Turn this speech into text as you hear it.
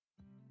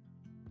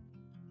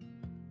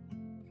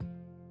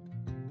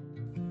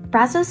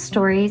Brazos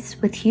Stories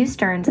with Hugh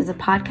Stearns is a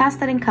podcast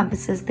that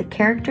encompasses the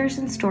characters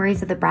and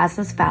stories of the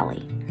Brazos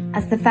Valley,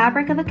 as the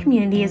fabric of a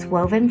community is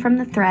woven from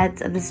the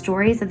threads of the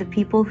stories of the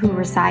people who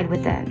reside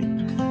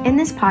within. In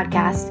this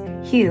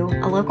podcast, Hugh,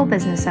 a local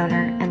business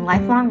owner and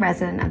lifelong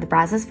resident of the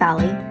Brazos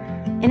Valley,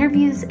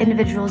 interviews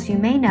individuals you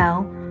may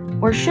know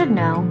or should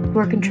know who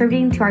are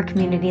contributing to our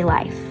community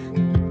life.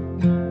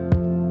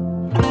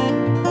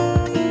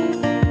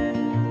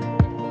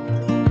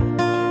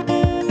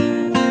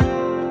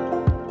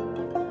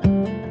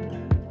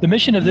 The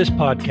mission of this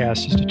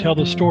podcast is to tell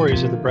the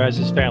stories of the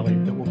Brazos Valley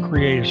that will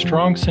create a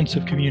strong sense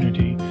of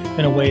community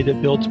in a way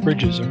that builds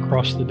bridges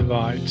across the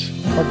divides.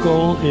 Our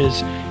goal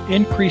is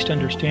increased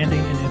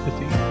understanding and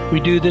empathy. We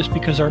do this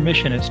because our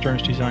mission at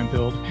Stearns Design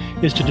Build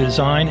is to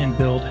design and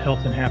build health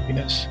and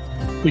happiness.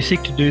 We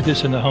seek to do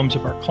this in the homes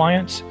of our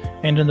clients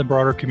and in the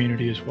broader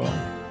community as well.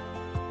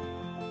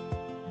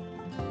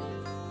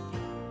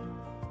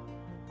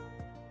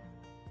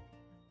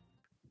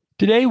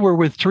 Today we're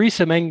with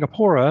Teresa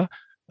Mangapora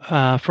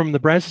from the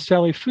Brazos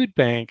Valley Food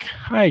Bank.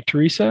 Hi,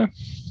 Teresa.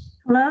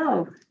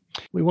 Hello.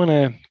 We want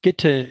to get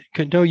to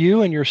know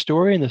you and your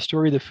story and the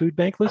story of the food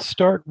bank. Let's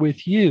start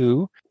with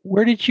you.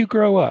 Where did you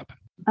grow up?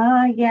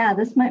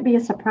 This might be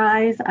a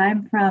surprise.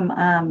 I'm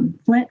from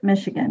Flint,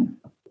 Michigan.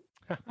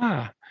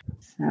 That's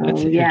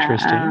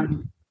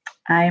interesting.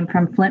 I am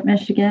from Flint,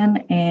 Michigan,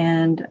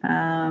 and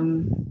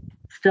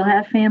still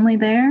have family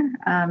there.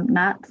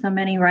 Not so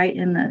many right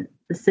in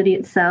the city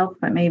itself,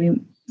 but maybe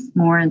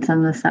more in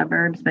some of the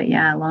suburbs. But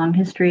yeah, long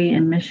history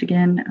in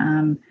Michigan.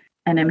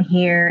 And I'm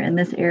here in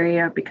this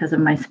area because of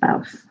my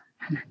spouse.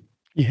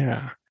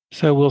 Yeah.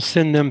 So we'll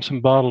send them some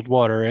bottled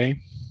water, eh?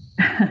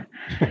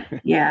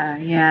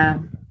 Yeah.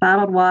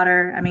 Bottled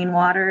water. I mean,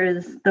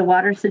 the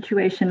water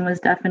situation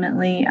was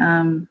definitely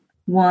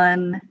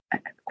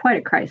quite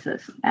a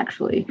crisis,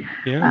 actually.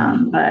 Yeah.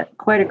 But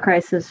quite a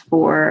crisis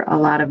for a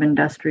lot of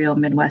industrial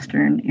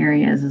Midwestern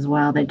areas as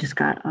well. They just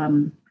got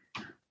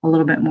a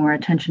little bit more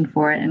attention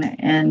for it,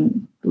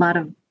 and a lot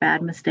of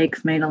bad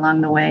mistakes made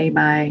along the way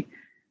by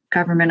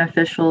government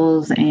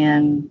officials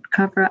and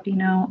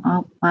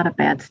a lot of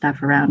bad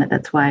stuff around it.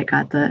 That's why it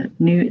got the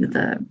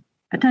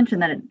attention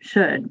that it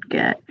should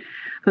get.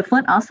 But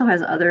Flint also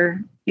has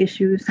other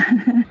issues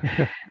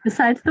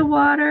besides the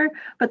water,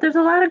 but there's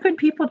a lot of good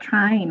people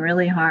trying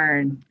really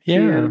hard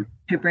to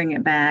bring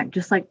it back,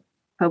 just like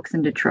folks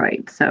in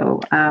Detroit. So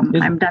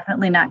I'm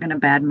definitely not going to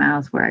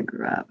badmouth where I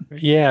grew up.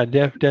 Yeah,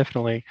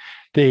 definitely.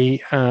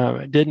 Isn't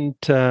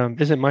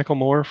Michael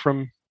Moore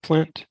from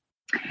Flint?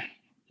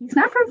 He's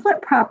not from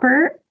Flint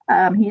proper.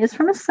 He is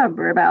from a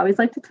suburb. I always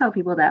like to tell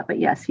people that, but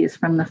yes, he is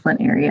from the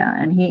Flint area.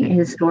 And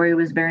his story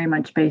was very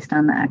much based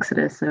on the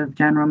exodus of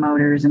General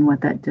Motors and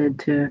what that did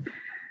to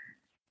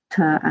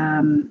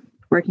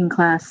working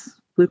class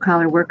blue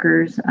collar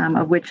workers,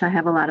 of which I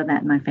have a lot of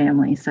that in my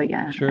family. So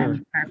yeah, sure.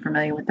 I'm very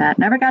familiar with that.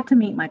 Never got to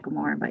meet Michael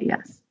Moore, but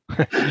yes.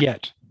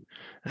 Yet.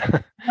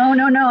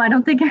 No. I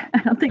don't think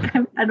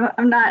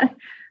I'm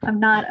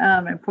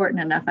not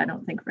important enough, I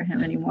don't think, for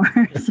him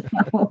anymore.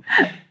 So.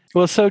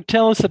 Well, so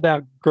tell us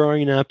about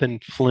growing up in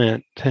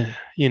Flint.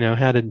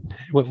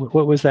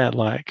 What was that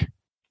like?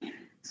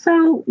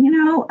 So,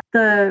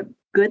 the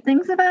good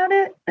things about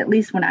it, at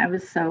least when I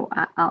was,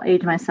 I'll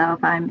age myself.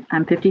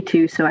 I'm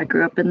 52, so I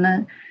grew up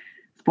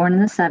born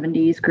in the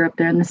 70s, grew up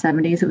there in the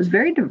 70s. It was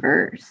very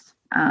diverse.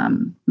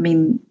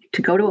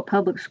 To go to a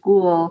public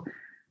school,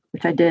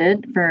 which I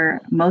did for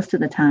most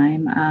of the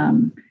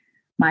time,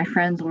 my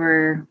friends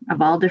were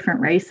of all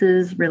different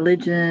races,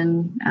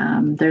 religion.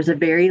 There's a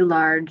very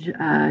large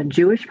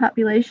Jewish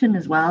population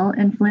as well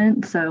in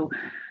Flint. So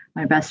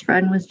my best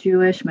friend was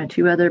Jewish. My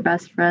two other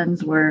best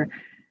friends were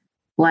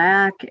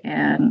Black,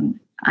 and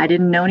I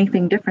didn't know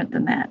anything different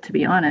than that, to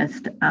be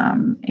honest.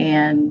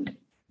 And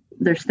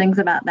there's things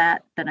about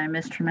that I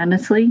miss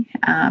tremendously,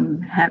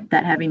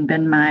 that having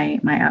been my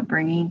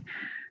upbringing.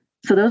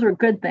 So those were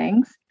good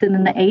things. Then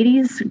in the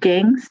 80s,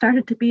 gangs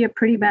started to be a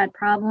pretty bad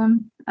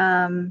problem.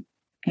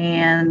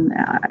 And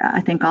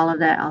I think all of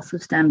that also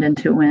stemmed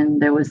into when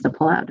there was the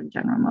pullout of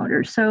General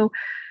Motors. So,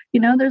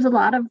 there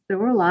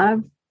were a lot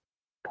of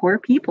poor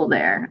people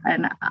there,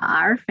 and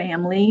our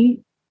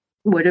family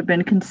would have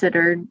been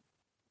considered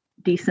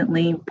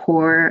decently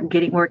poor,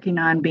 working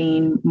on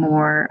being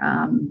more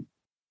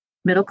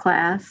middle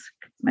class.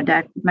 My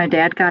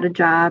dad got a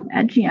job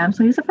at GM,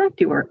 so he was a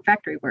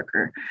factory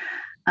worker.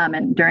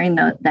 And during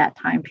that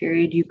time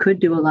period, you could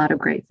do a lot of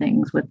great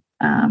things with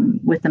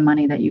the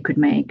money that you could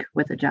make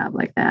with a job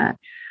like that.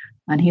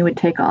 And he would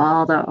take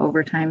all the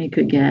overtime he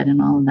could get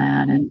and all of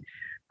that. And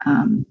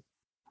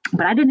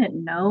but I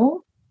didn't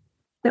know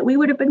that we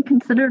would have been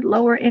considered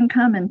lower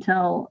income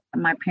until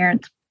my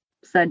parents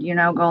said,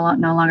 no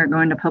longer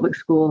going to public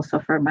school. So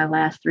for my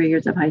last 3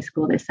 years of high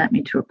school, they sent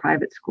me to a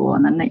private school.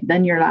 And then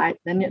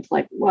it's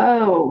like,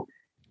 whoa.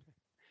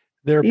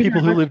 There are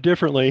people who live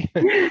differently.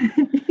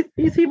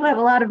 These people have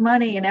a lot of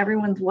money and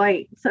everyone's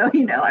white. So,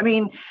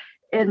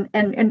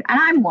 and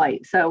I'm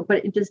white. So,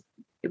 but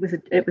it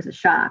was a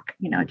shock,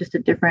 just a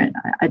different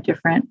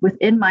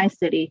within my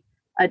city,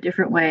 a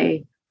different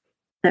way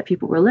that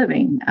people were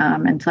living.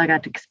 And so I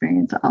got to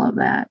experience all of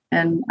that.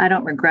 And I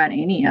don't regret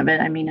any of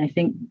it. I mean, I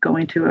think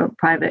going to a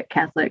private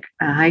Catholic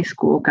high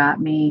school got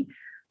me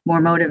more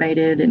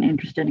motivated and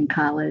interested in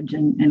college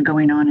and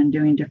going on and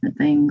doing different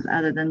things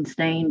other than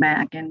staying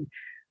back and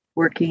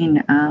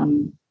working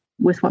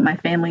with what my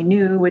family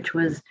knew, which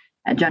was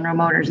at General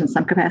Motors in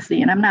some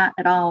capacity. And I'm not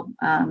at all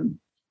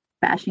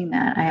bashing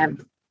that. I have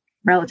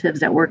relatives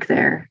that work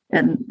there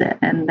and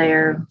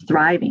they're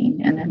thriving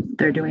and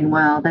they're doing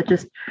well. That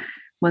just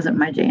wasn't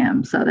my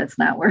jam. So that's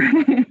not where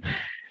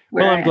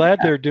well, I'm glad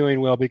they're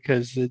doing well,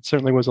 because it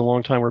certainly was a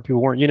long time where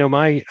people weren't. You know,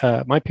 my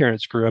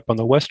parents grew up on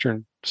the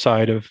western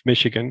side of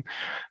Michigan,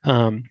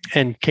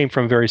 and came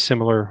from very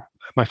similar.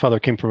 My father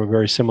came from a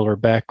very similar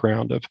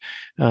background of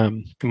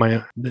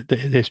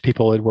his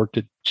people had worked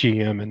at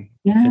GM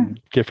and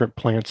different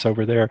plants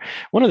over there.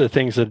 One of the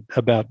things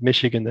about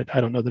Michigan that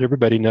I don't know that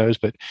everybody knows,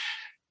 but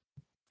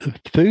the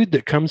food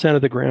that comes out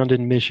of the ground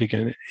in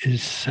Michigan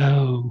is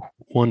so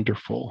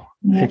wonderful.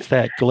 Yeah. It's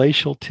that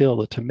glacial till,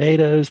 the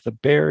tomatoes, the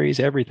berries,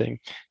 everything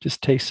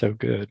just tastes so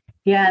good.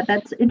 Yeah,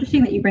 that's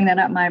interesting that you bring that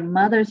up. My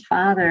mother's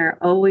father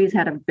always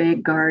had a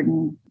big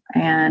garden,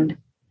 and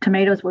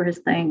tomatoes were his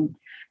thing.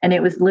 And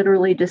it was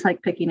literally just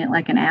like picking it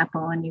like an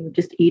apple, and you would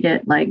just eat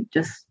it like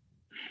just.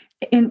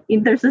 And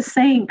there's a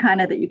saying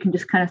kind of that you can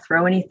just kind of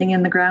throw anything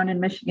in the ground in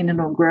Michigan and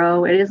it'll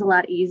grow. It is a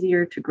lot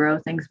easier to grow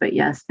things, but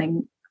yes,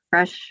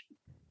 fresh.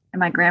 And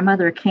my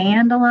grandmother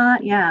canned a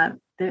lot. Yeah,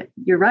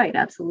 you're right.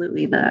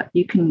 Absolutely.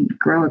 You can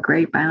grow a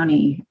great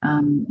bounty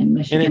in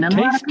Michigan. And it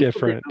tastes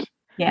different.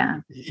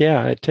 Yeah.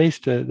 Yeah, it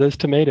tastes those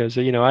tomatoes.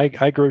 You know,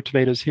 I grow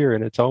tomatoes here,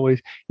 and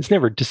it's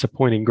never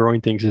disappointing. Growing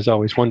things is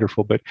always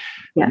wonderful, but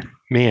yeah,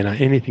 man,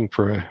 anything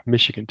for a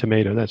Michigan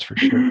tomato, that's for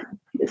sure.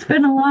 It's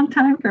been a long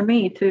time for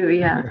me too.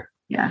 Yeah.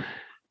 Yeah.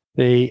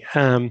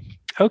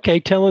 Okay,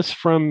 tell us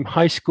from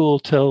high school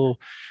till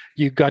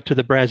you got to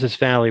the Brazos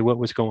Valley, what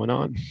was going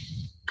on?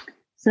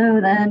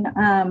 So then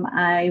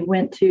I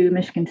went to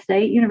Michigan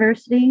State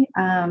University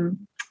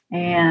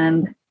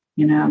and,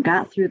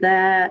 got through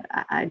that.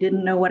 I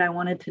didn't know what I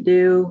wanted to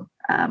do.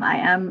 I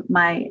am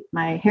my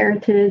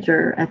heritage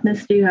or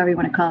ethnicity, however you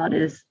want to call it,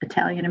 is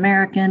Italian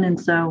American.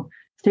 And so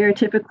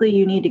stereotypically,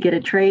 you need to get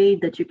a trade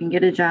that you can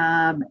get a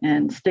job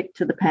and stick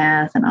to the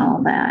path and all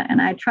of that.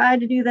 And I tried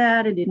to do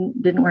that. It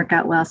didn't work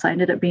out well. So I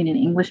ended up being an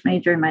English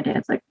major. And my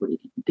dad's like, what are you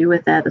going to do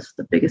with that? This is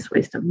the biggest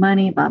waste of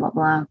money, blah, blah,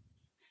 blah.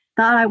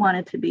 Thought I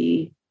wanted to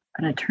be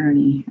an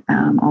attorney,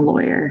 a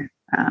lawyer.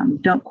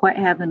 Don't quite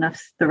have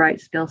the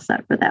right skill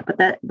set for that, but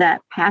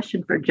that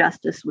passion for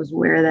justice was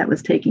where that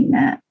was taking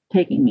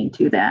me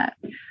to that.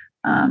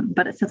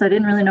 But since I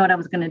didn't really know what I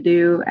was going to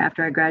do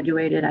after I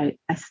graduated, I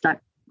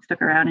stuck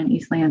around in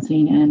East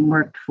Lansing and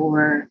worked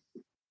for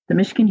the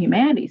Michigan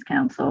Humanities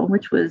Council,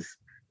 which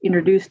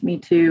introduced me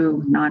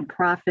to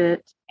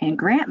nonprofit and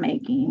grant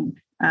making,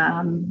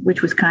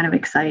 which was kind of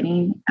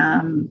exciting.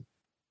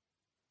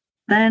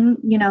 Then,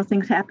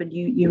 things happen.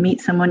 You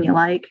meet someone you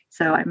like.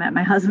 So I met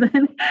my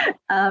husband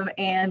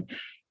and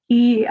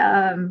he's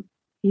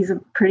a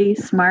pretty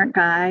smart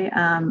guy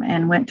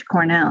and went to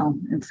Cornell.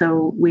 And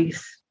so we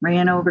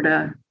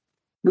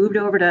moved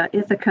over to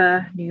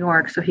Ithaca, New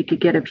York, so he could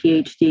get a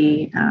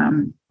PhD.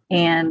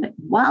 And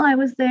while I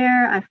was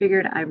there, I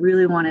figured I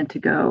really wanted to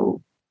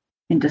go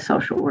into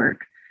social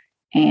work.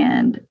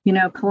 And,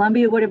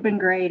 Columbia would have been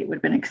great. It would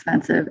have been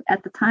expensive.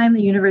 At the time,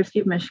 the University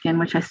of Michigan,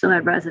 which I still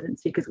had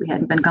residency because we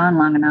hadn't been gone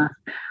long enough,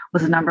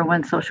 was the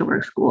 #1 social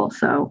work school.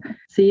 So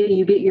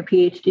you get your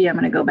PhD. I'm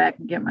going to go back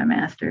and get my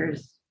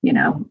master's.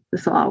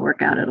 This will all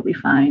work out. It'll be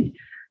fine.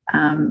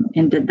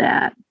 And did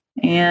that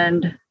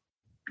and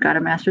got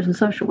a master's in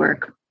social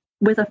work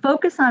with a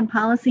focus on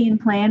policy and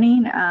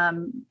planning.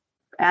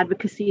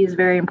 Advocacy is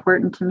very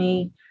important to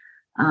me.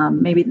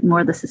 Maybe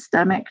more the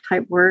systemic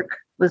type work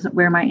was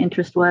where my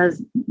interest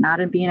was, not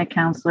in being a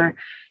counselor.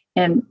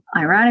 And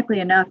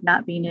ironically enough,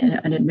 not being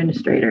an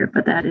administrator,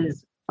 but that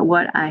is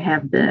what I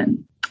have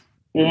been.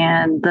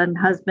 And then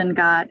husband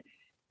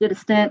did a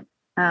stint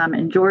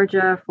in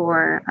Georgia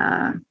for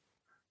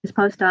his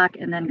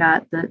postdoc, and then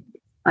got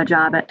a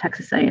job at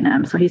Texas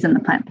A&M. So he's in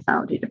the plant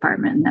pathology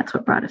department, and that's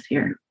what brought us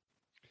here.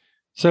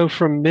 So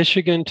from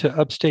Michigan to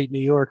upstate New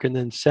York and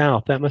then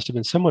south, that must have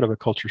been somewhat of a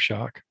culture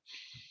shock.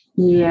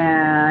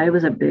 Yeah, it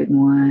was a big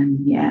one.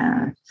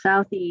 Yeah.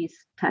 Southeast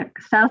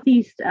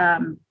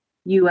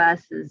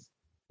U.S. is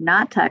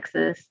not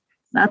Texas. It's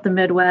not the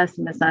Midwest,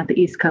 and it's not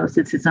the East Coast.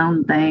 It's its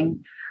own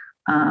thing.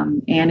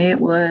 And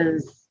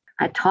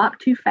I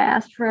talked too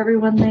fast for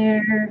everyone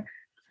there.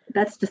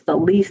 That's just the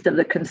least of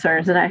the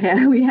concerns that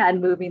we had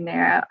moving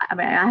there. I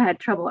mean, I had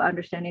trouble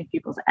understanding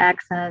people's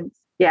accents.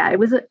 Yeah, it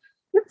was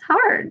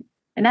hard.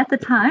 And at the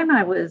time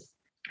I was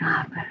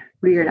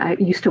weird. I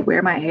used to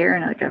wear my hair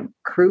in like a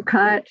crew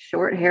cut,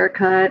 short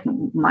haircut.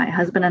 My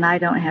husband and I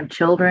don't have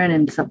children.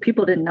 And so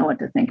people didn't know what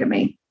to think of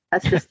me.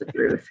 That's just the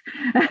truth.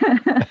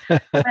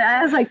 But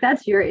I was like,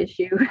 that's your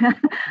issue.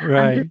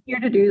 Right. I'm just here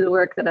to do the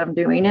work that I'm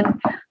doing.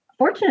 And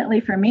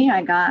fortunately for me,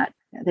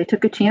 they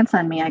took a chance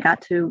on me. I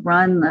got to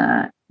run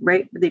the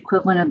the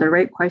equivalent of the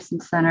Rape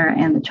Crisis Center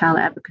and the Child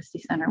Advocacy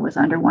Center was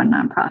under one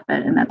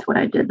nonprofit. And that's what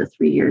I did the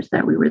 3 years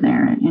that we were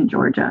there in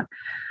Georgia.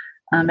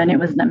 And it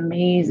was an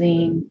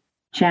amazing,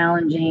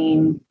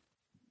 challenging,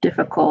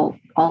 difficult,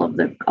 all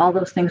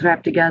those things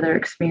wrapped together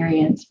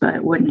experience,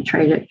 but wouldn't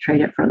trade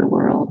it for the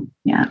world.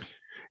 Yeah.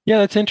 Yeah,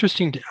 that's an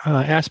interesting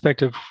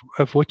aspect of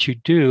what you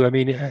do. I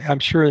mean, I'm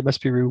sure it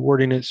must be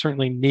rewarding. It's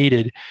certainly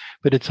needed,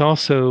 but it's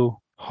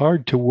also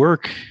hard to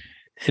work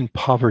in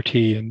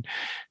poverty and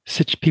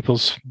such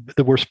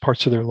the worst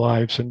parts of their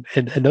lives, and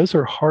those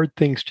are hard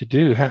things to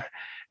do. How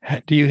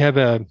do you have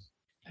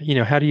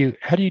how do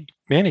you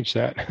manage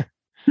that?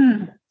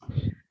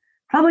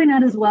 Probably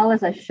not as well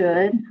as I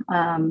should.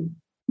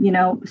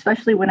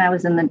 Especially when I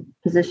was in the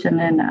position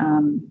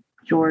in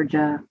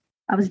Georgia,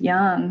 I was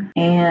young,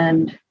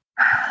 and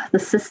the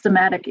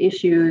systematic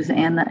issues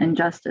and the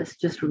injustice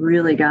just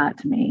really got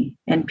to me,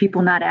 and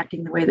people not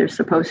acting the way they're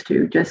supposed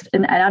to.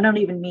 And I don't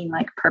even mean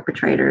like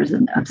perpetrators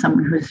of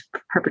someone who's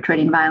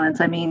perpetrating violence.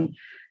 I mean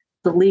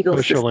the legal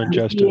social system,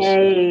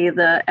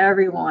 injustice,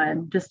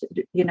 everyone, just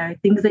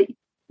things that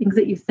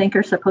you think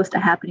are supposed to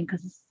happen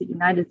because it's the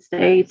United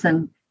States,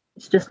 and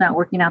it's just not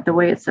working out the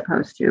way it's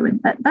supposed to. And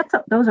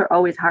those are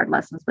always hard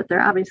lessons, but they're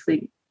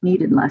obviously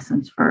needed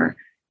lessons for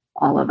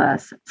all of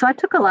us. So I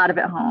took a lot of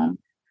it home.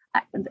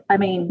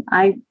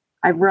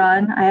 I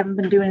run. I haven't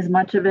been doing as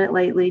much of it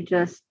lately.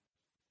 Just,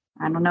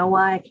 I don't know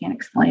why. I can't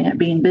explain it,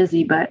 being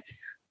busy, but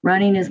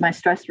running is my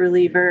stress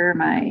reliever,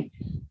 my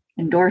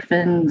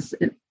endorphins,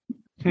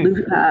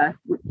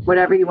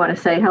 whatever you want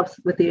to say, helps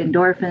with the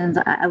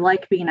endorphins. I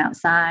like being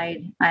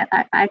outside.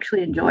 I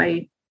actually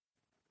enjoy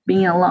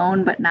being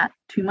alone, but not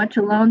too much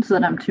alone so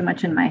that I'm too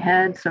much in my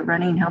head. So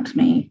running helps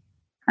me.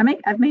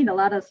 I've made a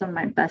lot of some of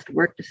my best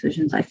work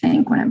decisions, I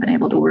think, when I've been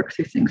able to work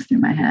through things through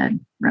my head,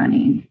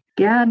 running.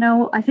 Yeah,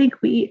 no, I think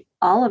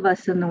all of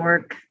us in the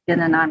work in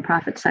the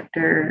nonprofit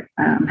sector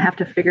have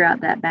to figure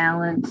out that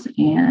balance.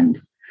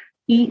 And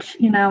each,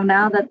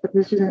 now that the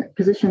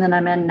position that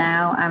I'm in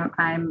now,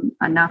 I'm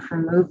enough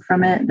removed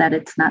from it that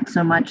it's not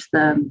so much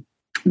the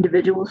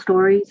individual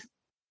stories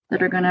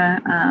that are going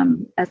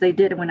to, as they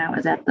did when I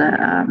was at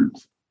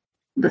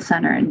the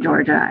center in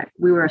Georgia.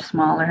 We were a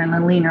smaller and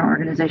a leaner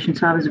organization,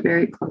 so I was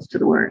very close to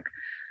the work.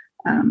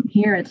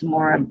 Here, it's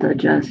more of the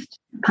just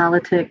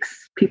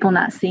politics, people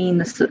not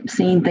seeing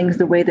things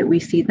the way that we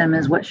see them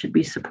as what should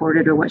be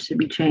supported or what should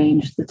be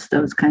changed. It's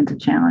those kinds of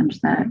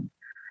challenges that,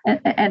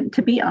 and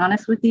to be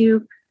honest with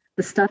you,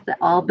 the stuff that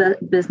all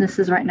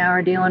businesses right now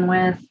are dealing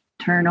with,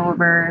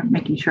 turnover,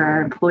 making sure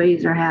our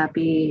employees are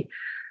happy,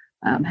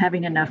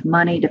 having enough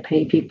money to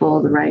pay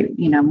people the right,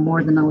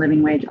 more than a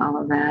living wage, all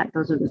of that.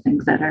 Those are the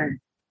things that are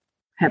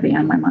heavy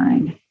on my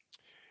mind.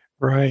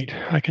 Right.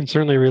 I can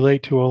certainly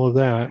relate to all of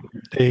that.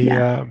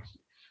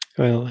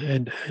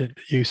 And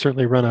you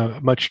certainly run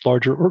a much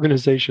larger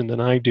organization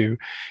than I do.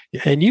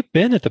 And you've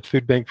been at the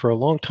food bank for a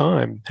long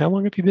time. How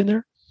long have you been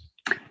there?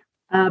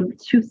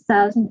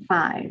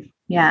 2005.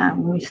 Yeah.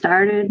 When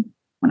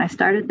I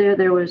started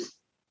there was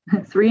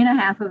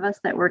 3.5 of us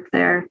that worked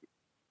there.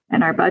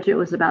 And our budget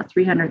was about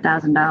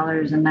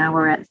 $300,000, and now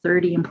we're at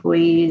 30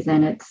 employees,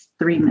 and it's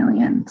 $3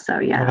 million. So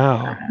yeah,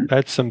 wow,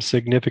 that's some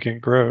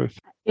significant growth.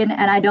 And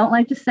I don't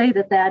like to say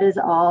that is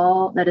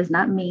all. That is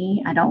not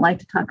me. I don't like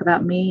to talk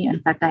about me.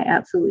 In fact, I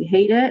absolutely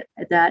hate it.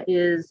 That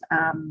is,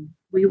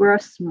 we were a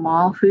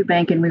small food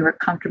bank, and we were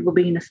comfortable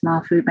being a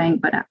small food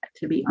bank. But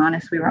to be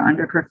honest, we were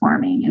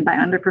underperforming. And by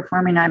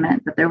underperforming, I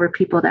meant that there were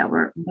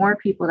more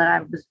people that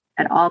I was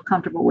at all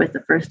comfortable with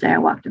the first day I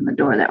walked in the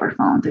door that were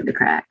falling through the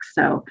cracks.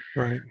 So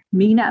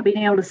me not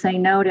being able to say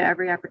no to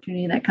every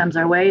opportunity that comes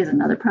our way is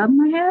another problem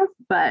I have.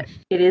 But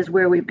it is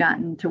where we've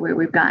gotten to where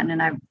we've gotten.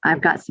 And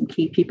I've got some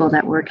key people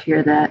that work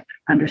here that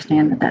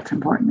understand that that's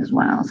important as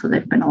well. So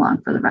they've been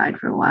along for the ride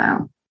for a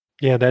while.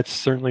 Yeah, that's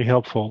certainly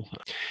helpful.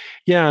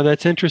 Yeah,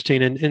 that's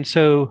interesting. And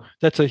so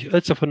that's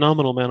a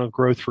phenomenal amount of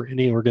growth for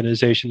any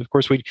organization. Of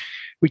course, we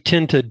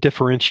tend to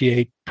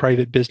differentiate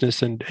private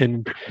business and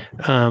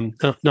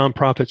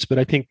nonprofits, but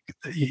I think,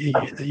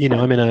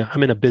 I'm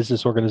in a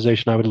business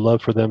organization. I would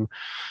love for them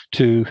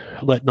to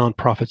let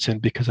nonprofits in,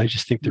 because I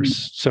just think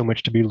there's so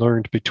much to be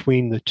learned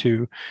between the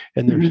two,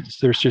 and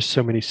there's just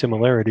so many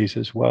similarities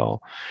as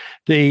well.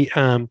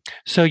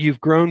 So you've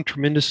grown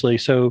tremendously.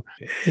 So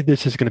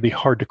this is going to be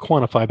hard to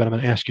quantify, but I'm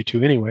going to ask you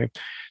to anyway.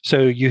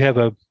 So you have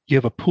a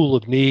pool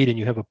of need and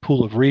you have a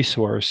pool of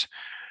resource.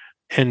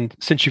 And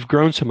since you've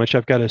grown so much,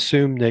 I've got to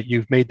assume that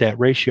you've made that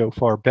ratio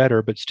far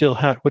better, but still,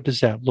 what does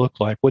that look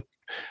like? What,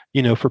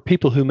 for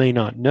people who may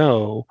not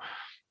know,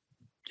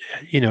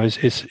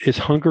 is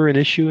hunger an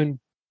issue in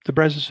the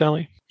Brazos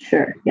Valley?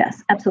 Sure.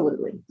 Yes,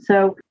 absolutely.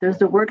 So there's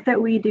the work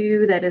that we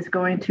do that is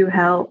going to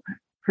help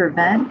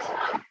prevent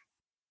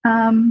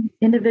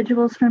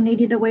individuals from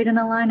needing to wait in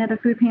a line at a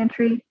food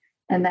pantry.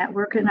 And that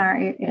work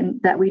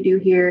that we do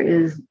here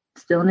is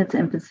still in its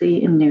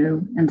infancy and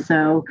new. And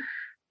so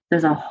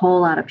there's a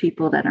whole lot of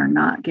people that are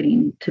not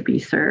getting to be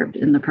served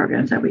in the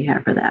programs that we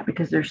have for that,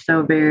 because they're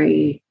so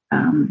very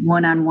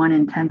one-on-one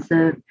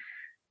intensive.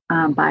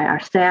 by our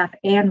staff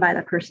and by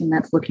the person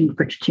that's looking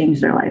to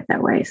change their life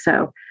that way.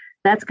 So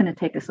that's going to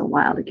take us a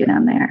while to get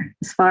on there.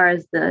 As far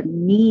as the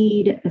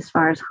need, as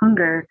far as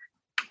hunger,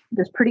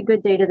 there's pretty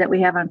good data that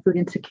we have on food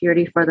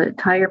insecurity for the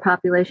entire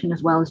population,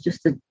 as well as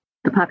just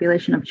the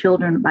population of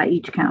children by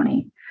each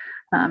county.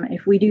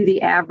 If we do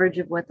the average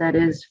of what that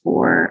is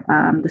for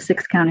the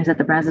 6 counties that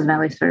the Brazos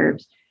Valley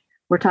serves,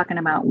 we're talking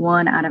about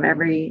 1 out of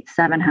every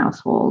 7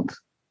 households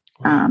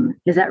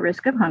is at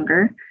risk of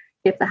hunger.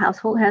 If the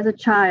household has a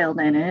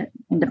child in it,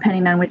 and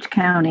depending on which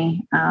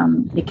county,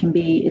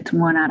 it's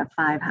 1 out of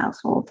 5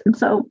 households. And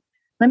so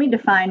let me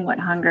define what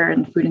hunger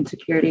and food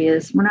insecurity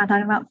is. We're not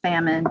talking about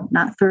famine,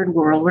 not third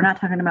world. We're not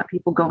talking about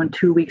people going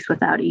 2 weeks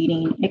without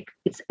eating.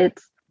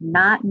 It's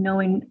not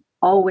knowing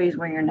always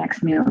where your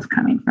next meal is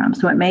coming from.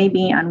 So it may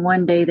be on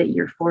one day that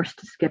you're forced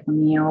to skip a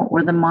meal,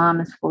 or the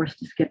mom is forced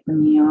to skip a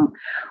meal,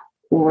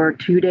 or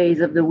 2 days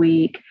of the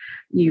week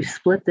you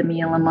split the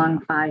meal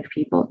among 5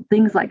 people,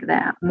 things like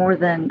that, more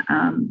than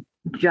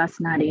just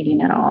not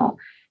eating at all.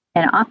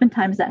 And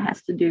oftentimes that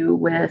has to do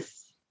with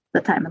the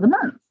time of the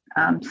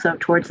month. So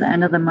towards the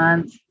end of the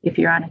month, if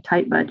you're on a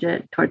tight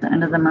budget, towards the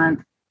end of the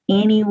month,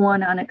 any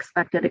one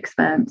unexpected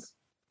expense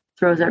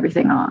throws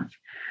everything off.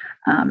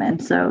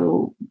 And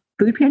so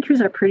food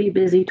pantries are pretty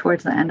busy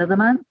towards the end of the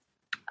month.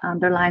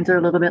 Their lines are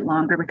a little bit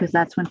longer because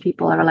that's when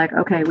people are like,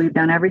 okay, we've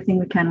done everything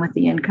we can with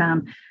the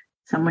income.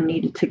 Someone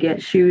needed to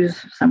get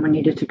shoes. Someone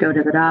needed to go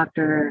to the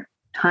doctor,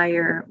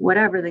 tire,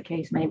 whatever the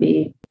case may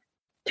be.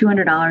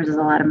 $200 is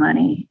a lot of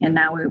money. And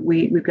now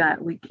we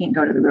can't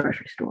go to the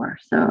grocery store.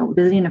 So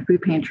visiting a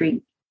food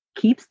pantry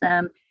keeps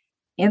them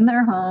in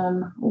their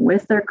home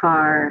with their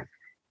car.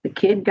 The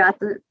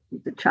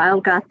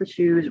child got the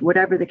shoes,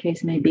 whatever the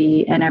case may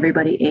be, and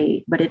everybody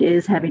ate. But it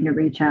is having to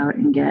reach out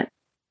and get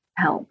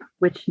help,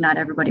 which not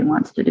everybody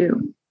wants to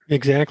do.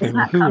 Exactly.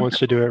 Well, who wants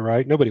to do it,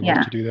 right? Nobody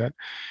wants to do that.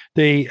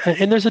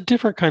 And there's a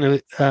different kind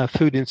of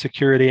food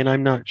insecurity, and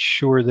I'm not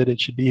sure that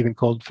it should be even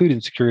called food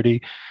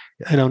insecurity.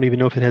 I don't even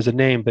know if it has a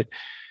name, but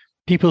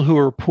people who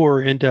are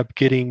poor end up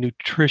getting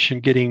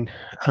nutrition,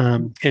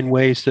 in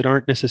ways that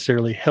aren't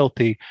necessarily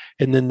healthy,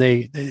 and then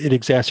it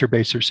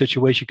exacerbates their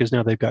situation because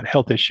now they've got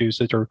health issues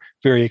that are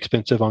very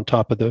expensive on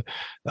top of the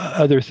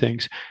other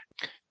things.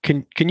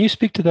 Can you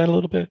speak to that a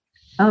little bit?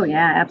 Oh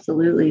yeah,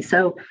 absolutely.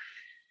 So,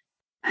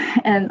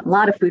 and a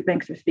lot of food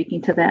banks are speaking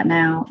to that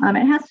now.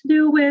 It has to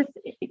do with,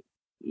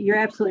 you're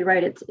absolutely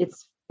right.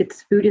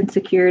 It's food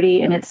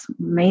insecurity, and it's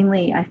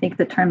mainly, I think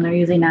the term they're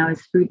using now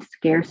is food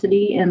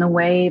scarcity, in the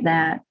way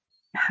that,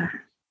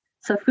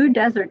 so food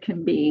desert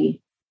can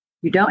be,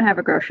 you don't have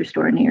a grocery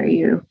store near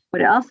you, but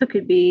it also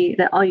could be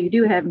that all you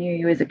do have near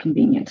you is a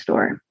convenience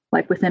store,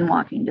 like within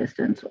walking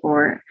distance,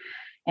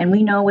 and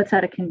we know what's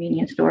at a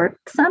convenience store.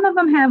 Some of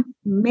them have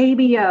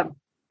maybe a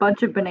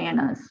bunch of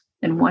bananas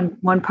in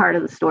one part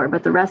of the store,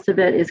 but the rest of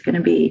it is going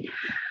to be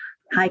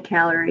high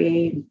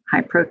calorie,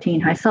 high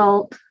protein, high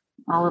salt,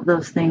 all of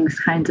those things,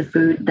 kinds of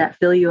food that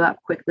fill you up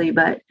quickly,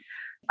 but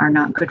are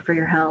not good for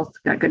your health,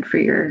 not good for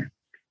your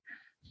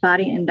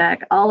body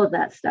index, all of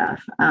that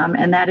stuff.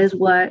 And that is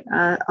what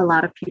a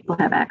lot of people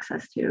have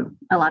access to.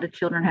 A lot of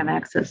children have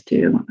access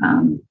to.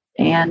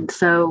 And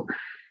so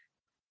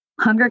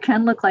hunger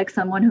can look like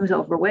someone who's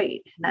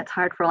overweight. And that's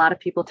hard for a lot of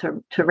people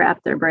to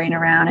wrap their brain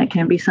around. It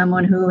can be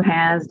someone who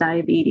has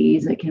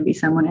diabetes. It can be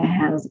someone who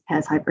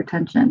has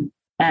hypertension.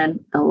 And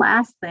the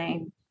last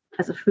thing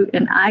as a food,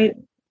 and I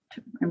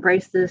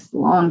embraced this a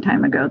long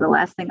time ago, the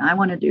last thing I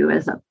want to do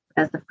as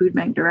the food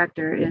bank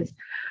director is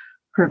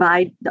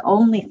provide, the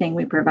only thing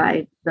we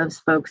provide those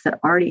folks that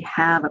already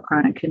have a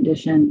chronic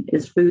condition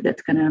is food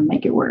that's going to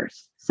make it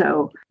worse.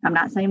 So I'm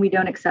not saying we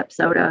don't accept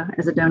soda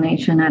as a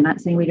donation. I'm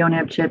not saying we don't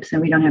have chips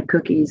and we don't have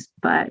cookies,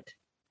 but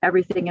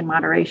everything in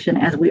moderation,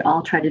 as we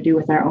all try to do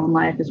with our own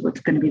life, is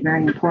what's going to be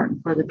very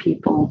important for the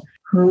people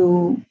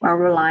who are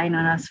relying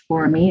on us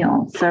for a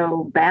meal.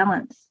 So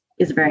balance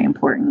is very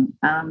important.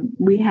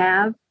 We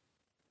have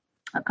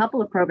a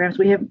couple of programs.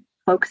 We have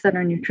folks that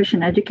are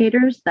nutrition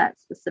educators.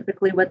 That's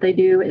specifically what they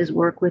do, is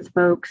work with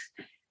folks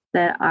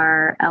that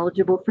are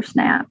eligible for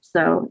SNAP,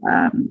 so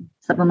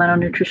Supplemental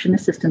Nutrition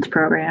Assistance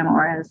Program,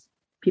 or as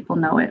people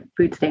know it,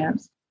 food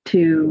stamps,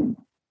 to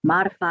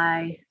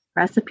modify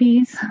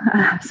recipes.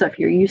 So if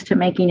you're used to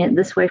making it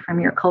this way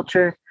from your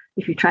culture,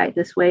 if you try it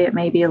this way, it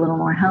may be a little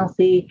more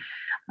healthy.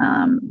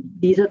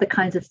 These are the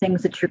kinds of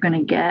things that you're going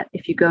to get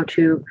if you go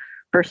to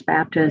First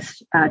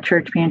Baptist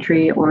Church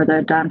Pantry or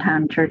the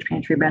Downtown Church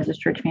Pantry, Brazos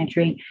Church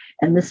Pantry.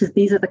 And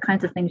these are the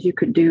kinds of things you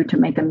could do to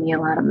make a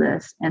meal out of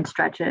this and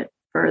stretch it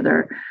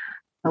further.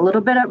 A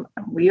little bit of,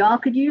 we all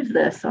could use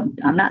this. So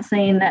I'm not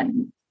saying that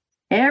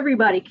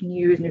everybody can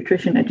use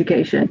nutrition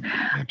education.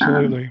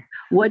 Absolutely.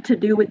 What to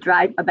do with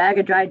a bag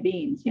of dried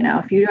beans.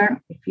 If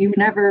you've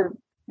never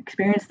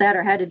experienced that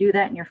or had to do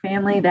that in your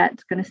family,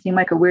 that's going to seem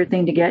like a weird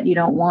thing to get. You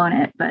don't want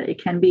it, but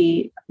it can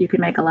be, you can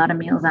make a lot of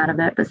meals out of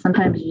it, but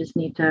sometimes you just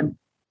need to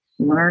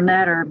learn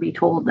that or be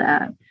told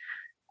that.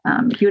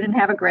 If you didn't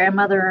have a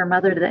grandmother or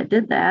mother that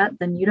did that,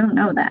 then you don't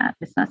know that.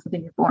 It's not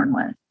something you're born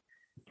with.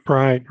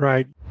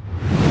 Right.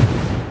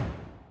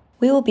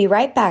 We will be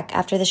right back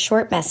after this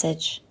short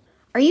message.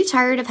 Are you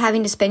tired of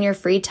having to spend your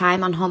free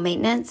time on home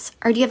maintenance?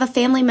 Or do you have a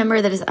family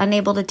member that is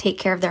unable to take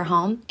care of their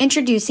home?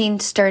 Introducing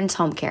Stearns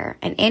Home Care,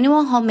 an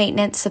annual home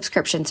maintenance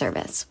subscription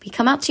service. We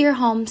come out to your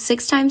home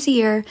 6 times a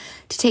year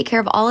to take care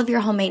of all of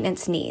your home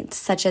maintenance needs,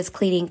 such as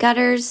cleaning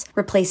gutters,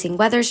 replacing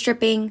weather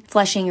stripping,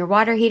 flushing your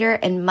water heater,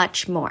 and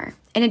much more.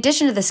 In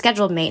addition to the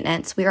scheduled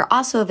maintenance, we are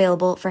also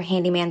available for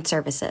handyman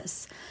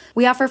services.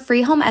 We offer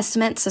free home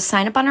estimates, so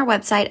sign up on our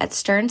website at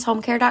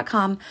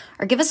stearnshomecare.com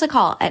or give us a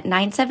call at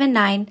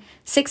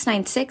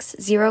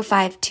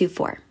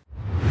 979-696-0524.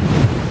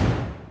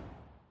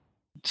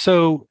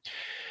 So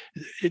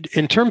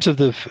in terms of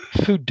the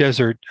food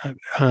desert,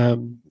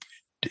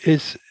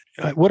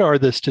 what are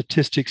the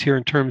statistics here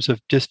in terms of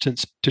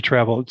distance to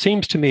travel? It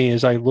seems to me,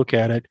 as I look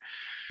at it,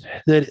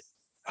 that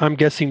I'm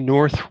guessing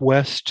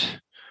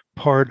northwest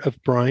part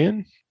of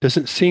Bryan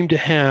doesn't seem to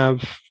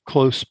have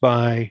close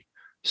by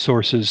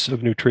sources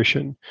of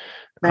nutrition.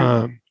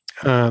 Right.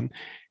 And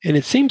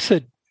it seems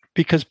that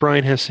because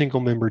Bryan has single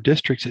member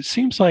districts, it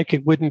seems like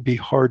it wouldn't be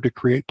hard to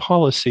create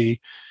policy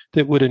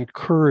that would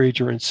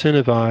encourage or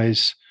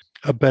incentivize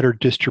a better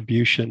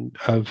distribution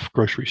of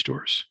grocery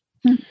stores.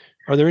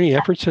 Are there any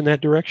efforts in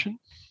that direction?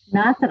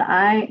 Not that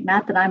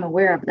I'm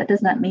aware of. That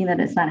does not mean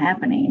that it's not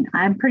happening.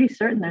 I'm pretty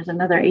certain there's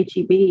another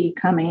HEB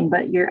coming,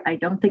 but I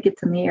don't think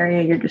it's in the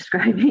area you're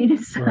describing.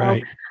 So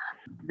right.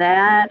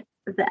 That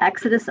the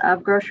exodus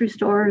of grocery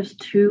stores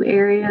to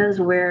areas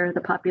where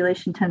the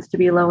population tends to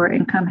be lower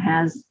income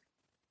has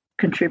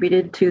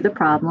contributed to the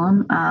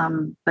problem.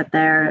 But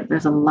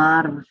there's a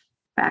lot of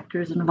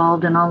factors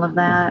involved in all of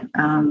that.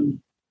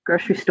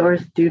 Grocery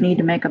stores do need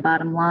to make a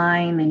bottom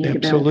line. They need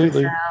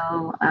Absolutely. to be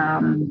able to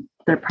sell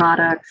their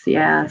products.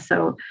 Yeah.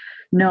 So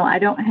no, I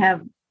don't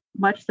have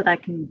much that I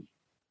can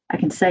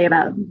say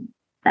about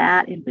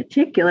that in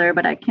particular,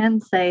 but I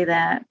can say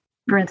that,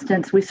 for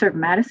instance, we serve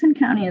Madison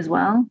County as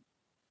well.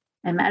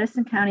 And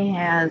Madison County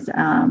has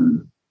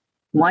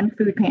one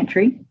food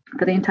pantry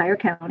for the entire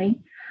county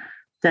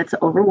that's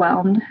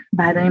overwhelmed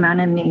by the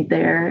amount of need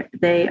there.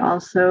 They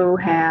also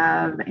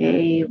have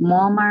a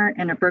Walmart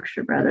and a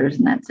Berkshire Brothers,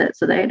 and that's it.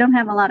 So they don't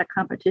have a lot of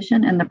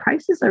competition, and the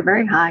prices are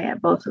very high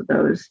at both of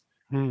those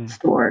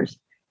stores.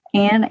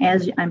 And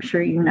as I'm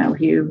sure you know,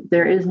 Hugh,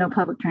 there is no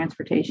public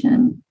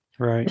transportation.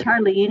 Right. There's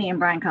hardly any in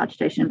Bryan College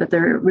Station, but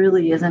there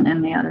really isn't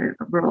in the other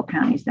rural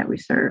counties that we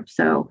serve.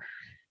 So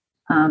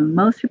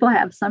most people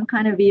have some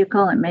kind of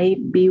vehicle. It may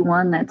be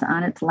one that's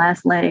on its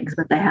last legs,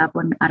 but they have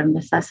one out of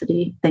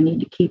necessity. They need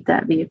to keep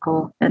that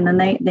vehicle. And then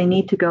they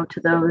need to go to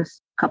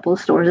those couple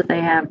of stores that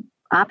they have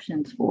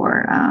options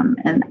for.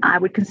 And I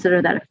would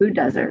consider that a food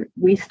desert.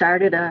 We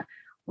started a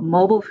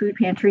mobile food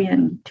pantry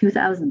in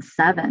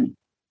 2007.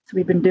 So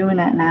we've been doing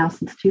that now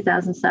since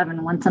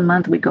 2007. Once a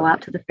month, we go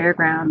out to the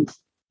fairgrounds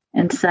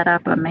and set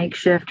up a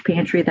makeshift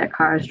pantry that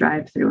cars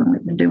drive through. And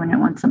we've been doing it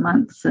once a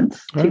month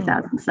since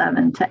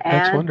 2007 to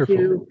add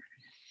to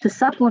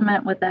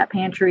supplement with that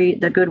pantry,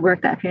 the good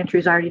work that pantry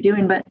is already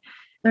doing. But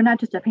they're not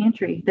just a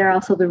pantry. They're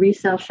also the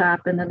resale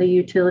shop and the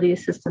utility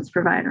assistance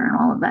provider and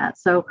all of that.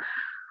 So,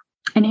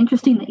 and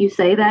interesting that you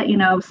say that,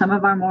 some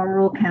of our more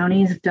rural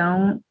counties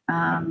don't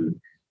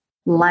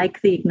like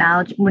the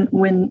acknowledgement.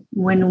 When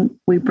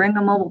we bring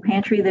a mobile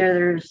pantry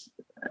there's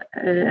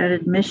an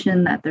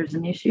admission that there's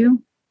an issue.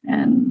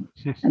 And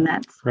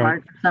that's right.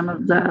 hard for some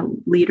of the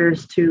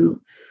leaders to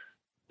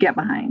get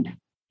behind.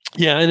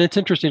 Yeah, and it's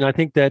interesting. I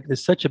think that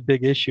is such a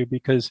big issue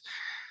because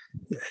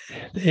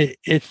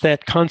it's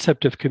that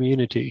concept of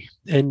community.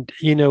 And,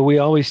 we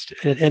always,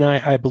 and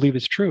I believe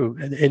it's true,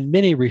 in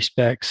many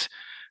respects,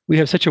 we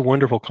have such a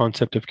wonderful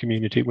concept of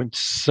community. When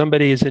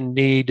somebody is in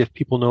need, if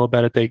people know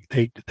about it,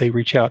 they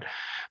reach out.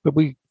 But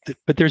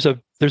there's a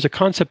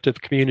concept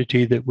of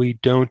community that we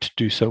don't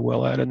do so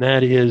well at, and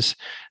that is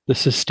the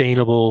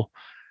sustainable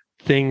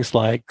things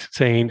like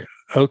saying,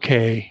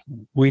 okay,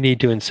 we need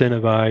to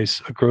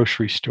incentivize a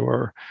grocery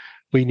store.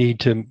 We need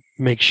to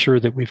make sure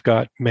that we've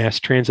got mass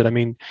transit. I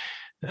mean,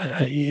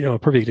 a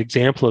perfect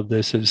example of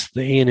this is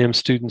the A&M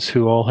students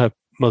who all have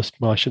most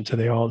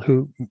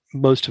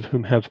of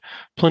whom have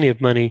plenty of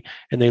money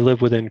and they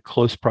live within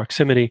close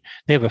proximity.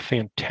 They have a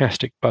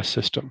fantastic bus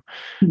system.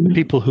 Mm-hmm. The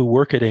people who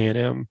work at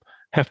A&M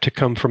have to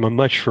come from a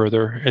much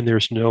further, and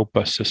there's no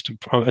bus system,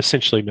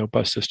 essentially no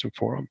bus system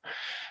for them.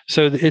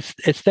 So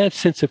it's that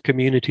sense of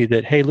community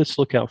that, hey, let's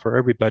look out for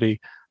everybody,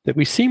 that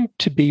we seem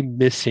to be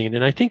missing.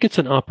 And I think it's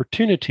an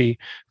opportunity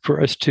for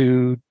us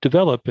to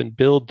develop and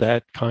build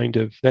that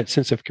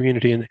sense of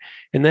community. And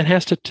that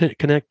has to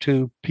connect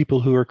to people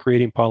who are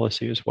creating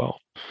policy as well.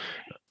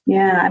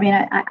 Yeah, I mean,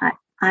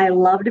 I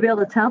love to be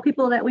able to tell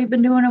people that we've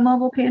been doing a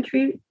mobile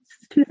pantry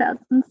since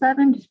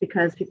 2007, just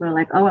because people are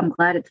like, oh, I'm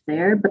glad it's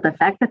there. But the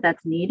fact that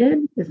that's needed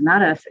is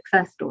not a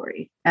success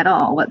story at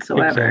all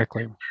whatsoever.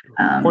 Exactly.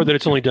 Or that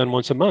it's only done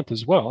once a month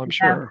as well, I'm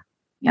sure.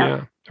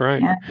 Yeah,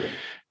 right.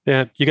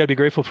 Yeah, you got to be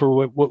grateful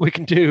for what we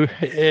can do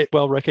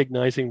while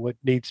recognizing what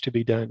needs to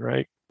be done,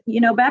 right?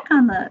 Back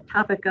on the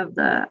topic of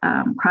the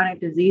chronic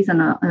disease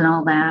and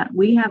all that,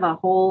 we have a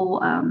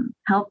whole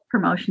health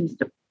promotions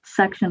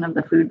section of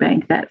the food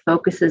bank that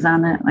focuses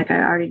on the, like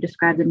I already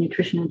described, the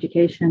nutrition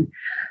education,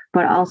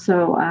 but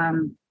also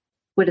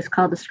what is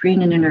called the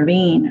Screen and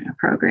Intervene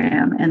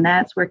program. And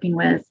that's working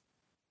with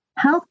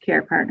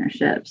healthcare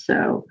partnerships.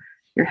 So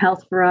your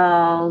Health for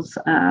Alls,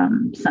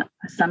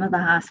 some of the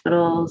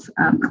hospitals,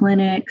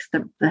 clinics,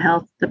 the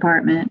health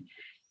department,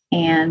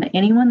 and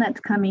anyone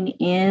that's coming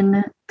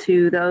in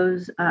to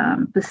those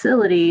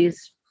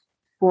facilities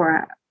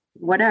for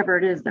whatever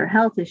it is, their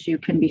health issue,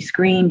 can be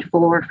screened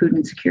for food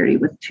insecurity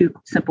with 2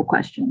 simple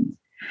questions.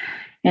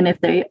 And if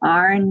they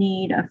are in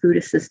need of food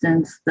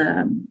assistance,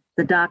 the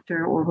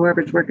doctor or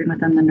whoever's working with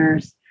them, the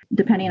nurse,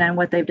 depending on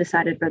what they've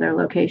decided for their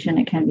location,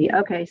 it can be,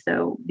 okay,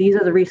 so these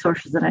are the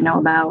resources that I know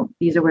about.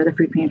 These are where the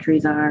food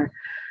pantries are.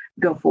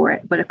 Go for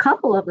it. But a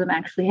couple of them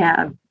actually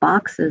have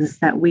boxes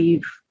that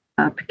we've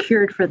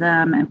procured for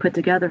them and put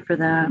together for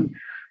them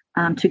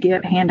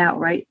to hand out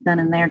right then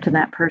and there to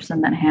that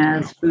person that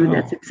has food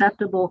that's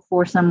acceptable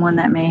for someone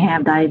that may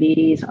have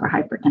diabetes or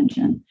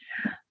hypertension.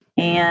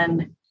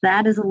 And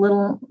that is a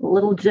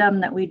little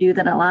gem that we do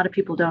that a lot of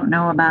people don't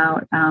know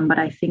about, but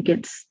I think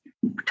it's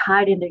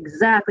tied into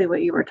exactly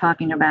what you were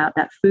talking about,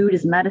 that food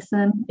is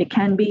medicine. It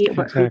can be,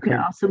 but food can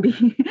also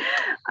be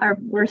our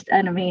worst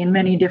enemy in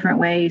many different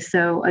ways.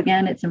 So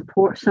again, it's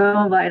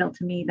so vital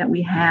to me that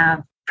we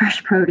have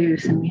fresh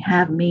produce, and we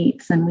have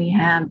meats, and we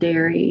have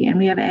dairy, and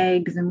we have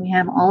eggs, and we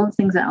have all the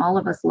things that all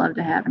of us love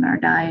to have in our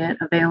diet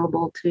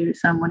available to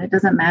someone. It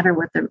doesn't matter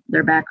what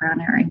their background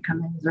or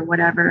income is or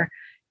whatever.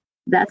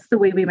 That's the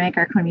way we make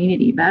our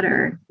community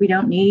better. We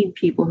don't need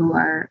people who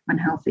are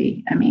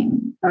unhealthy,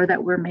 or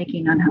that we're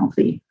making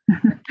unhealthy.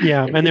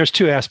 Yeah. And there's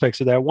 2 aspects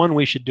of that. One,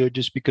 we should do it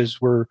just because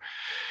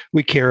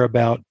we care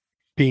about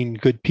being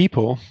good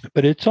people,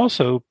 but it's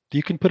also,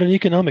 you can put an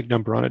economic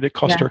number on it. It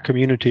costs our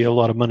community a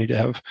lot of money to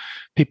have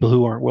people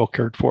who aren't well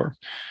cared for.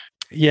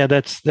 Yeah,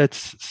 that's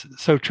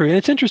so true. And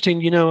it's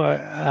interesting,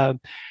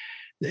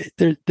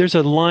 there's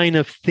a line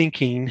of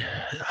thinking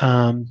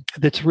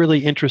that's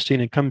really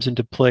interesting and comes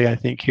into play, I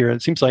think, here.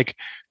 It seems like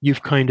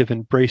you've kind of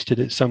embraced it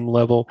at some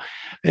level.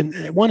 And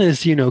one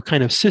is,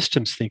 kind of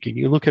systems thinking.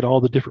 You look at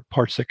all the different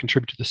parts that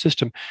contribute to the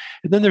system.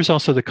 And then there's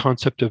also the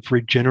concept of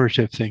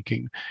regenerative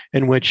thinking,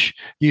 in which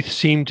you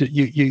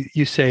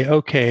you say,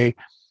 okay,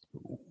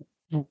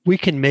 we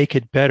can make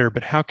it better,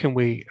 but how do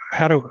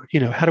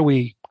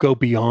we go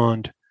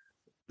beyond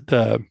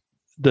the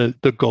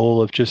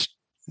goal of just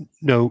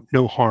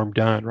no harm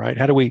done, right?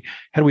 How do we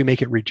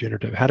make it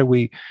regenerative?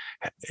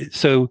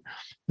 So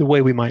the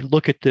way we might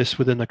look at this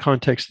within the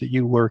context that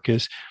you work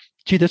is,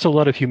 gee, there's a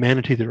lot of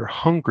humanity that are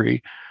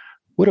hungry.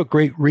 What a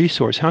great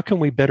resource. How can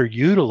we better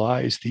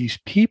utilize these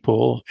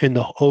people in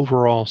the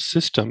overall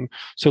system?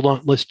 So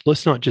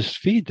let's not just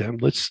feed them.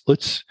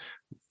 Let's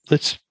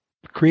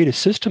create a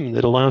system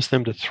that allows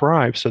them to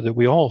thrive so that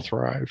we all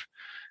thrive.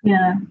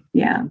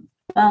 Yeah.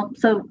 Well,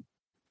 so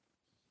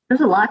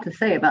there's a lot to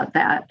say about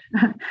that.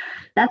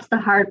 That's the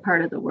hard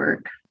part of the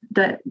work.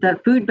 The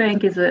food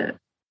bank is the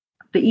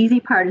easy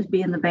part is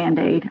being the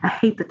Band-Aid. I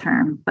hate the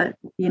term, but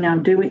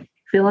do it,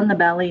 fill in the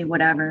belly,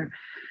 whatever.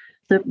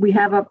 So we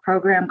have a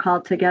program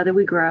called Together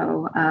We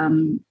Grow.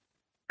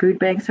 Food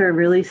banks are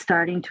really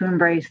starting to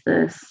embrace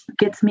this.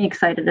 Gets me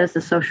excited as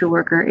a social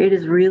worker. It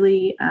is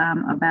really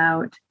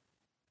about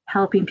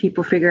helping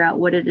people figure out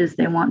what it is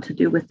they want to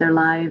do with their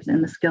lives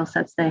and the skill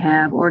sets they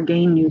have, or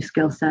gain new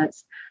skill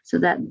sets, so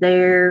that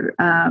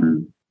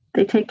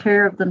they take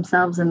care of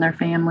themselves and their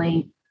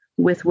family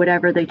with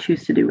whatever they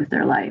choose to do with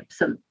their life.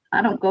 So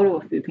I don't go to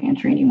a food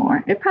pantry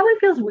anymore. It probably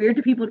feels weird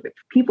to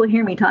people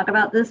hear me talk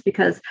about this,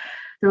 because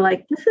they're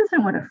like, this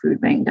isn't what a food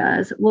bank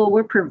does. Well,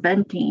 we're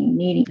preventing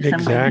needing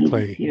someone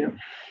needing you.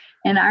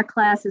 And our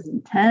class is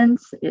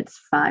intense. It's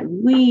 5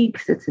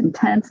 weeks. It's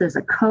intense as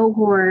a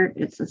cohort.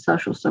 It's a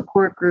social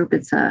support group.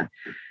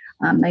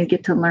 They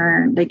get to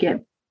learn. They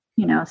get,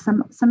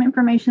 some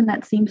information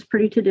that seems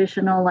pretty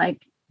traditional,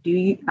 like,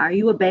 are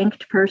you a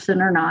banked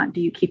person or not?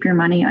 Do you keep your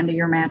money under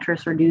your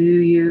mattress, or do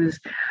you use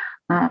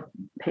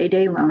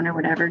payday loan or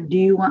whatever?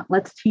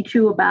 Let's teach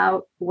you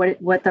about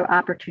what the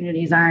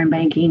opportunities are in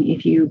banking.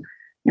 If you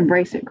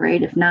embrace it,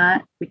 great. If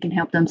not, we can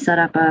help them set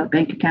up a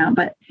bank account.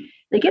 But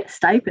they get a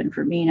stipend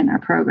for being in our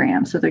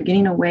program. So they're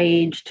getting a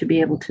wage to be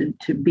able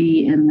to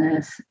be in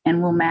this,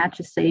 and we'll match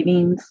a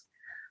savings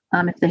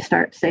if they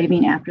start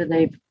saving after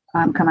they've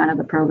come out of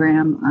the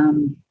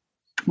program.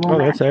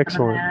 That's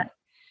excellent.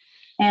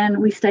 And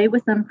we stay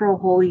with them for a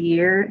whole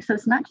year. So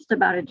it's not just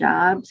about a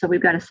job. So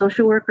we've got a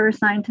social worker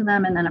assigned to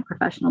them, and then a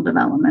professional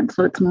development.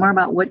 So it's more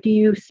about, what do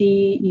you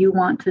see you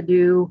want to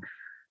do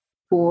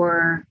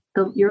for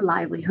your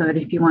livelihood,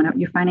 if you want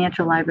your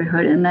financial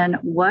livelihood, and then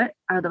what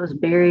are those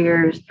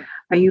barriers?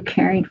 Are you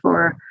caring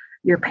for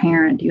your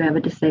parent? Do you have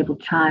a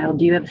disabled child?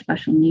 Do you have a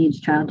special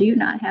needs child? Do you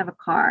not have a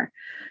car?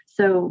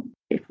 So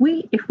if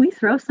we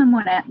throw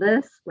someone at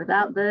this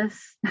without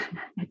this,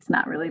 it's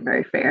not really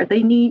very fair.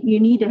 You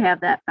need to have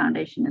that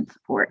foundation and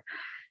support.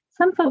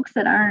 Some folks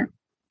that aren't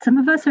some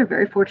of us are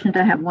very fortunate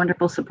to have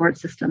wonderful support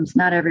systems.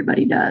 Not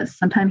everybody does.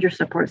 Sometimes your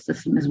support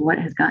system is what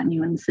has gotten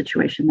you in the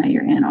situation that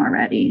you're in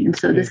already. And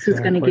so this is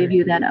going to give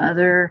you that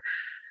other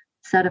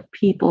set of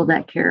people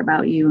that care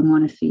about you and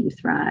want to see you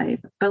thrive.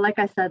 But like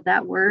I said,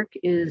 that work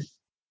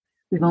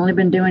we've only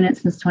been doing it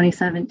since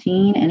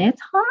 2017, and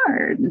it's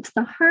hard. It's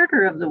the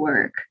harder of the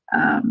work,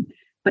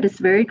 but it's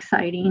very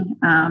exciting.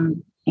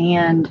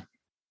 And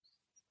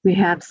we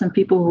have some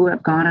people who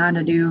have gone on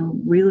to do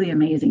really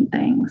amazing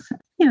things.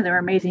 They're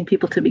amazing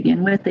people to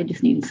begin with. They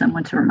just needed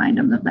someone to remind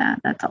them of that.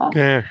 That's all.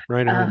 Yeah,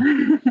 right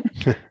on.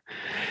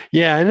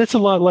 Yeah, and it's a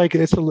lot like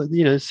it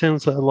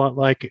sounds a lot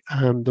like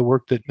the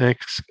work that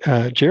Max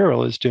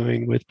Jarrell is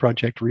doing with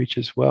Project Reach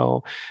as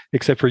well,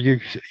 except for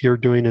you're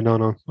doing it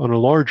on a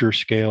larger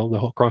scale,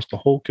 across the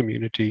whole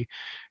community,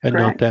 and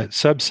Correct. Not that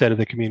subset of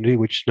the community,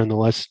 which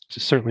nonetheless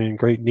is certainly in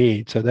great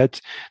need. So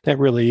that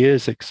really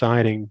is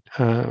exciting.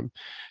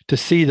 To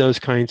see those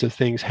kinds of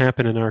things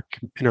happen in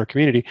our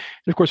community.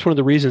 And of course, one of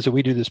the reasons that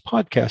we do this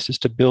podcast is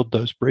to build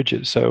those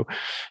bridges. So,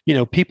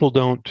 people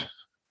don't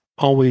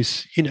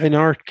always, in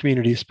our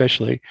community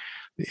especially,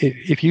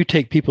 if you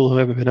take people who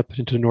haven't been up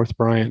into North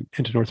Bryan,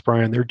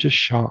 they're just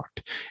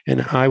shocked.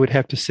 And I would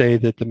have to say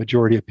that the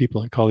majority of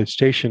people in College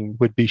Station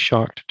would be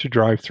shocked to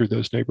drive through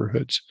those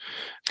neighborhoods.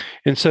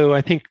 And so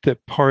I think that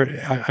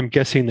I'm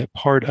guessing that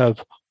part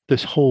of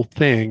this whole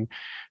thing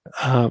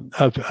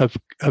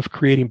of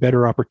creating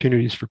better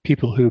opportunities for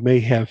people who may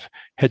have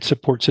had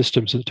support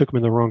systems that took them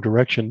in the wrong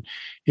direction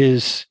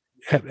is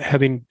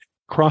having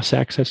cross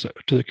access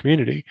to the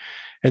community,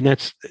 and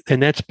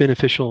that's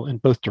beneficial in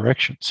both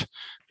directions.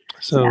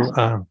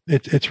 So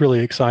it's really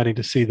exciting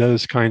to see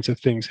those kinds of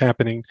things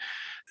happening.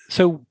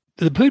 So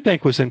the food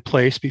bank was in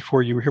place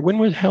before you were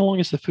here. How long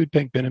has the food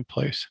bank been in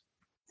place?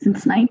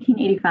 Since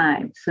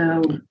 1985.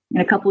 So in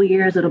a couple of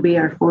years, it'll be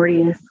our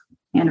 40th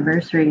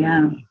anniversary.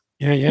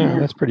 Yeah,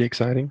 that's pretty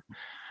exciting.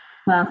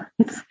 Well,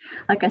 it's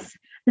like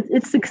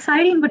it's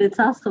exciting, but it's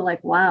also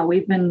like, wow,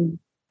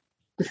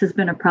 this has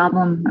been a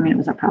problem. I mean, it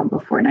was a problem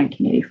before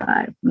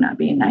 1985. I'm not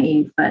being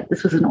naive, but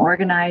this was an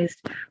organized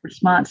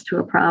response to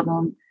a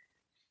problem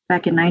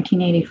back in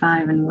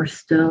 1985, and we're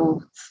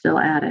still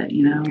at it.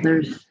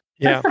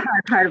 That's the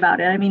hard part about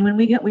it. I mean, when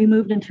we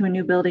moved into a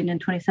new building in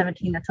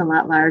 2017, that's a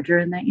lot larger,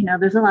 and that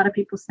there's a lot of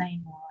people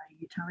saying, well, are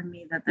you telling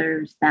me that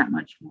there's that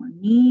much more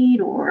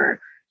need, or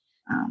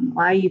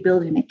why are you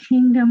building a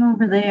kingdom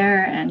over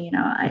there? And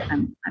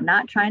I'm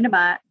not trying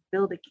to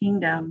build a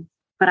kingdom,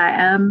 but I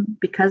am,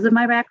 because of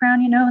my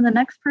background. And the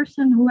next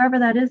person, whoever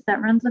that is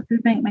that runs the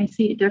food bank, may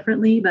see it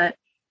differently. But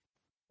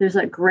there's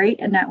a great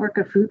network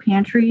of food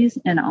pantries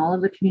in all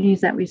of the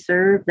communities that we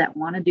serve that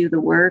want to do the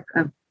work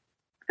of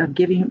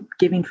giving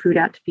food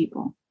out to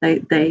people.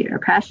 They are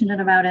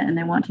passionate about it and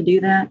they want to do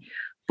that.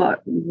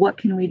 But what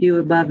can we do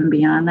above and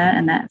beyond that?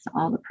 And that's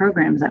all the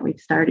programs that we've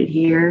started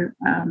here,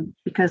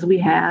 because we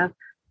have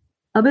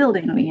a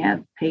building, we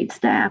have paid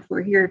staff.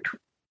 We're here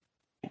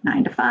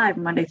 9 to 5,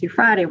 Monday through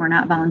Friday. We're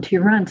not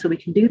volunteer run, so we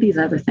can do these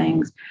other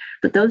things.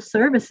 But those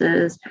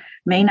services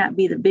may not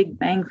be the big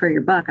bang for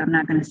your buck. I'm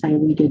not going to say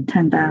we did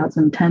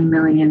 10,000, 10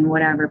 million,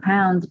 whatever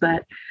pounds,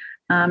 but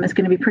it's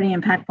going to be pretty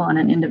impactful on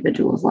an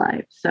individual's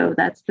life. So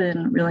that's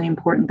been really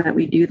important that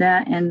we do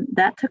that. And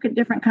that took a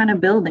different kind of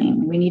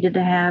building. We needed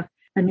to have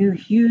a new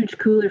huge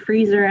cooler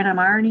freezer, and I'm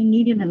already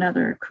needing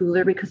another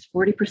cooler because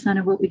 40%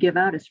 of what we give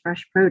out is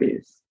fresh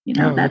produce.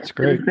 That's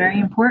great. Very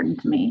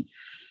important to me.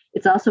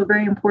 It's also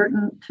very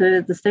important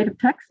to the state of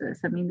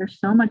Texas. I mean, there's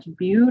so much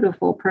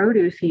beautiful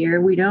produce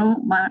here. We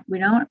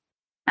don't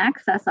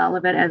access all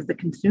of it as the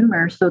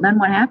consumer. So then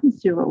what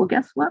happens to it? Well,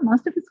 guess what?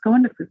 Most of it's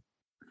going to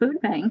food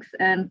banks,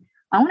 and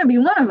I want to be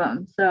one of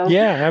them. So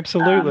yeah,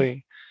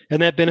 absolutely.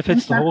 And that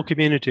benefits the whole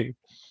community.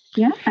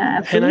 Yeah,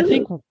 absolutely.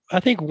 And I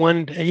think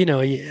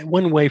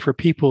one way for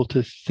people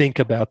to think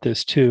about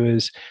this too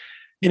is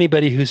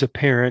anybody who's a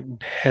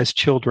parent has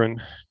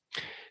children,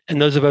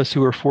 and those of us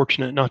who are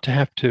fortunate not to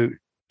have to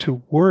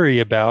worry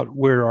about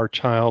where our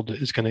child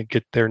is going to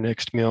get their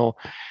next meal.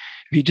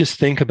 If you just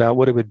think about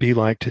what it would be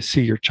like to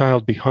see your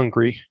child be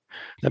hungry,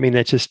 I mean,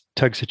 that just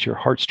tugs at your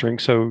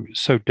heartstrings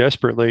so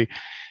desperately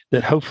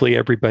that hopefully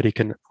everybody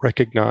can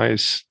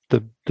recognize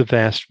the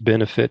vast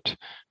benefit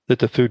that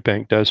the food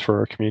bank does for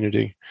our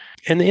community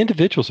and the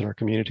individuals in our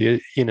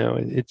community.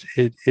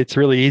 It's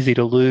really easy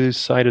to lose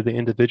sight of the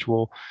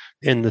individual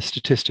in the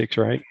statistics,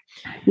 right?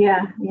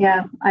 Yeah.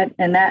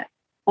 And that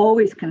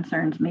always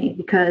concerns me,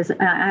 because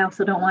I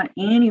also don't want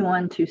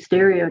anyone to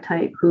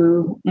stereotype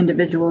who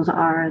individuals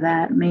are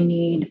that may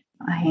need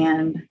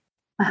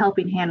a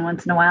helping hand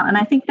once in a while. And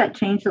I think that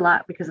changed a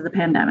lot because of the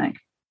pandemic.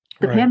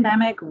 The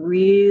pandemic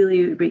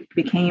really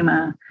became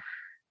an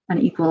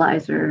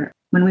equalizer.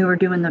 When we were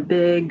doing the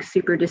big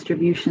super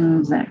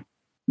distributions that,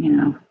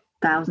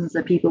 thousands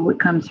of people would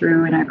come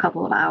through in a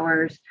couple of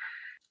hours,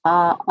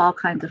 all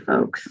kinds of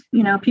folks,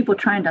 people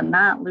trying to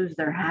not lose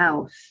their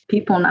house,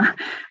 people not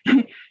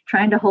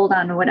trying to hold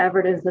on to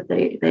whatever it is that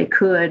they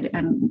could,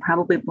 and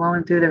probably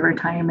blowing through their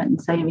retirement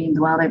and savings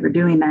while they were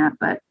doing that.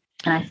 But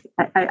And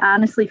I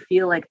honestly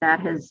feel like that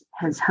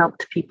has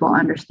helped people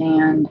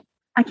understand.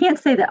 I can't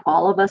say that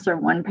all of us are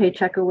one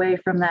paycheck away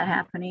from that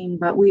happening,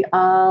 but we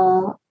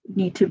all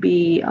need to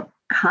be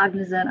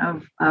cognizant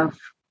of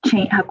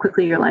change, how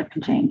quickly your life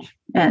can change,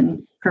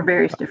 and for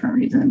various different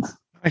reasons.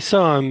 I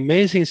saw an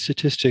amazing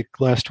statistic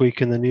last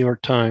week in the New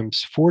York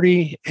Times.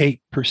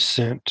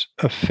 48%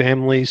 of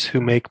families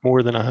who make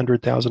more than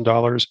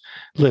 $100,000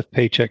 live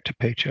paycheck to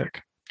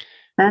paycheck.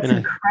 That's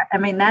incredible. I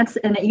mean,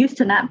 and it used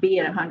to not be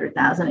at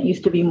 100,000. It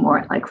used to be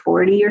more like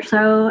 40 or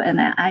so. And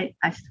then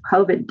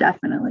COVID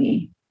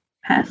definitely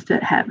has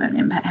to have an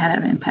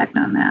impact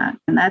on that.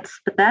 And that's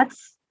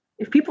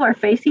if people are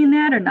facing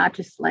that or not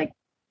just like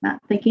not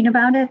thinking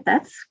about it,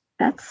 that's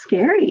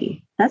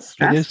scary. That's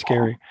stressful. It is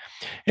scary.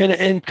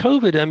 And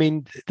COVID, I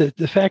mean,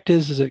 the fact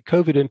is that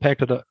COVID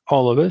impacted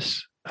all of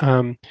us,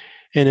 and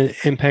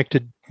it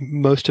impacted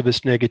most of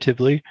us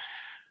negatively.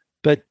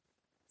 But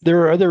there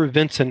are other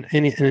events in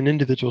an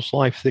individual's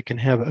life that can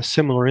have a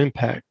similar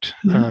impact,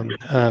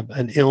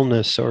 an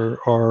illness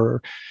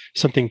or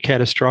something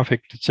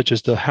catastrophic, such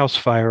as the house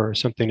fire or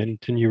something, and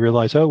then you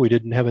realize, oh, we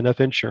didn't have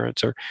enough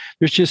insurance, or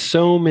there's just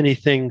so many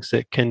things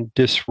that can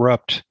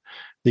disrupt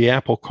the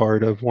apple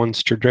cart of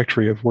one's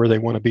trajectory of where they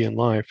want to be in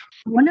life.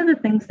 One of the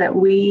things that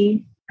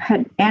we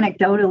had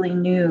anecdotally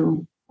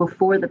knew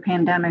before the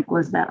pandemic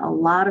was that a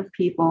lot of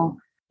people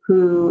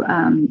who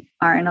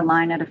are in a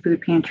line at a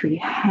food pantry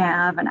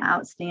have an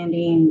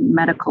outstanding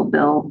medical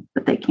bill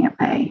that they can't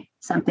pay,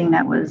 something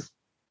that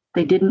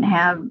they didn't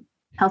have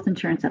health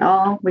insurance at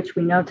all, which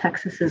we know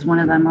Texas is one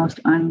of the most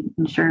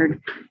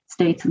uninsured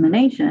states in the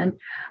nation.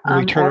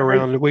 We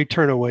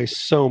turn away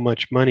so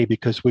much money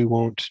because we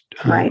won't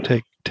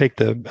take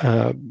the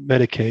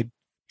Medicaid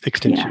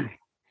extension. Yeah.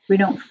 We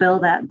don't fill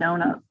that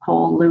donut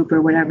hole loop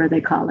or whatever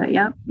they call it.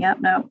 Yep,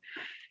 no.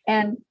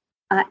 And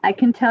I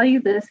can tell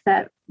you this,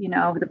 that,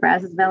 the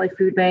Brazos Valley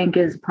Food Bank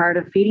is part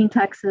of Feeding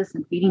Texas,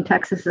 and Feeding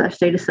Texas is our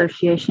state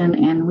association.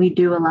 And we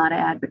do a lot of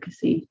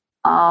advocacy,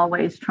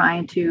 always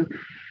trying to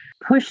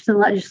push the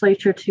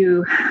legislature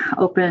to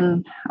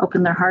open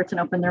their hearts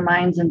and open their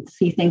minds and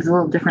see things a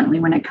little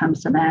differently when it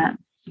comes to that.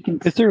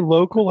 Is there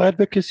local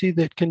advocacy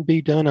that can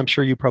be done? I'm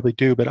sure you probably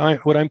do,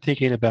 but what I'm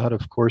thinking about,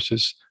 of course,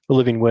 is a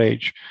living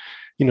wage.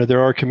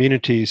 There are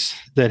communities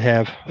that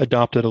have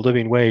adopted a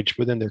living wage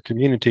within their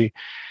community.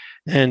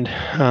 And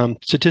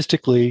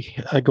statistically,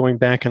 going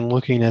back and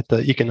looking at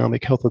the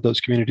economic health of those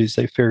communities,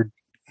 they fared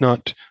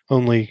not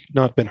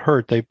been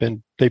hurt,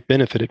 they've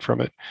benefited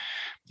from it.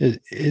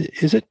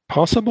 Is it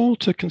possible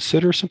to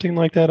consider something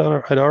like that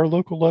at our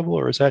local level,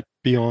 or is that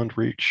beyond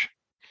reach?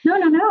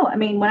 No. I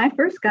mean, when I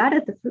first got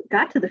to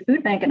the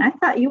food bank, and I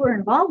thought you were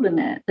involved in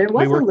it, there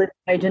was a living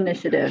wage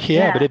initiative.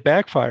 Yeah, but it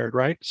backfired,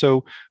 right?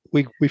 So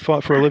we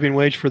fought for a living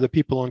wage for the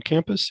people on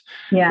campus.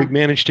 Yeah. We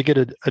managed to get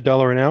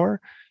 $1 an hour.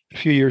 A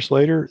few years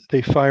later,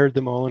 they fired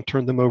them all and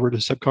turned them over to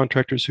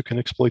subcontractors who can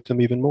exploit them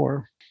even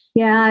more.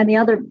 Yeah, and the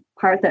other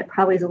part that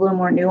probably is a little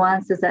more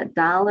nuanced is that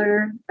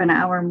 $1 an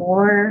hour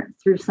more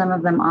threw some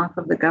of them off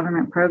of the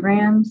government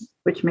programs,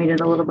 which made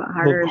it a little bit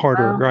harder.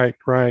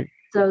 Right.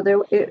 So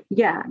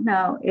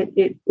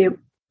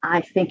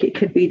I think it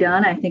could be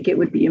done. I think it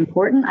would be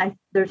important.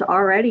 There's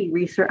already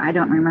research. I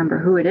don't remember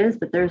who it is,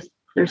 but there's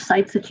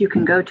sites that you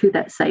can go to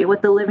that say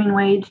what the living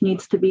wage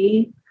needs to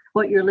be.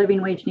 What your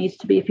living wage needs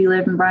to be if you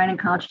live in Bryan and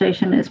College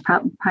Station is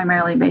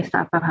primarily based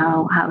off of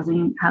how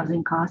housing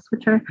costs,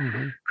 which are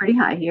pretty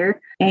high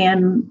here.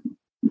 And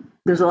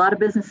there's a lot of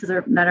businesses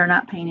that are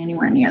not paying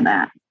anywhere near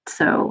that.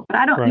 So, but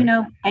I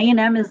don't,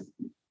 A&M is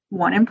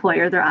one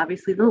employer. They're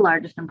obviously the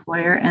largest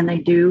employer, and they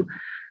do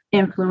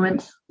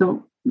influence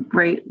the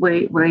great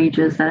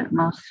wages that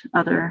most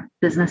other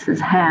businesses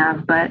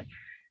have. But,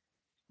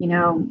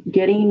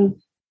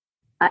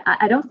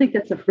 I don't think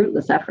that's a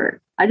fruitless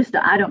effort. I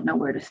don't know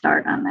where to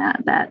start on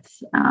that.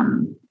 That's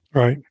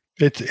right.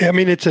 It's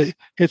a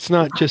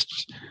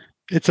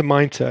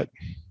mindset.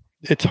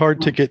 It's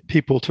hard to get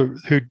people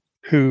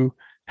who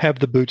have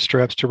the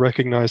bootstraps to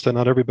recognize that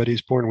not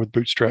everybody's born with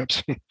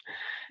bootstraps.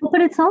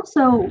 But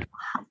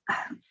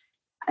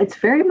it's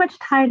very much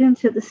tied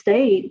into the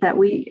state that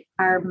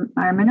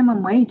our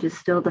minimum wage is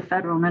still the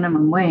federal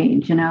minimum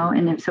wage,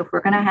 and if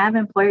we're going to have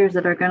employers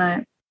that are going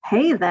to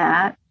pay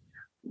that,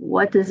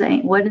 what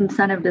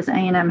incentive does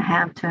A&M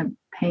have to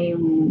pay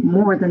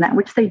more than that,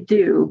 which they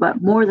do,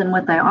 but more than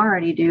what they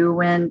already do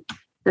when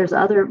there's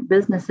other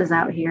businesses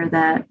out here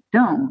that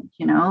don't,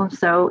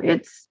 so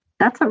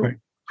that's a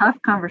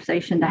tough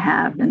conversation to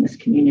have in this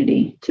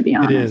community, to be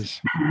honest.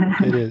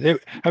 It is.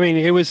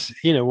 It was,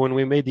 when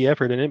we made the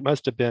effort, and it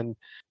must have been,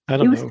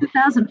 It was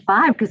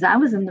 2005 because I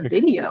was in the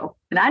video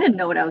and I didn't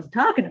know what I was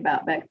talking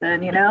about back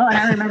then, and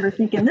I remember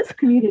thinking this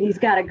community's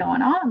got it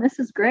going on. This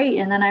is great.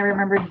 And then I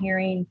remember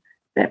hearing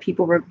that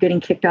people were getting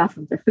kicked off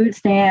of their food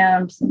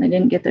stamps and they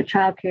didn't get their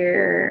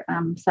childcare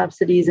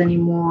subsidies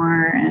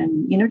anymore.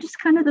 And, just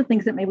kind of the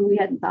things that maybe we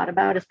hadn't thought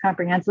about as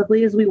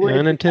comprehensively as we would.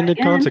 Unintended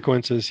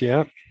consequences.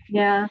 Yeah.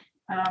 Yeah.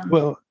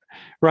 Well,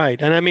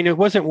 Right. And I mean,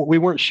 we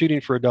weren't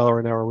shooting for $1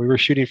 an hour. We were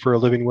shooting for a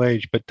living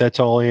wage, but that's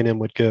all A&M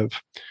would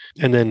give.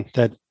 And then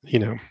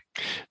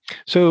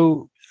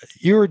so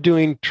you're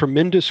doing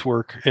tremendous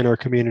work in our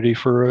community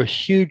for a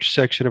huge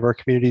section of our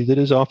community that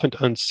is often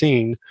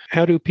unseen.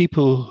 How do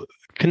people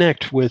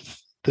connect with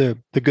the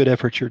good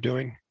efforts you're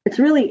doing? It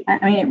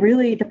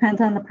really depends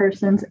on the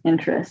person's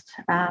interest.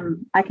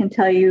 I can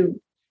tell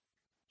you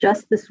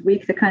just this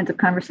week, the kinds of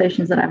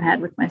conversations that I've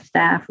had with my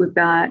staff, we've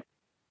got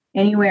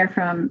anywhere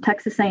from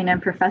Texas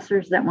A&M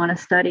professors that want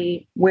to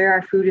study where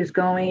our food is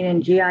going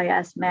and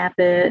GIS map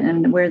it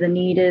and where the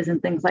need is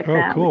and things like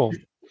that. Cool.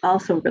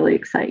 Also really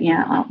exciting.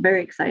 Yeah,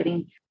 very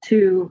exciting.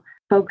 To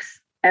folks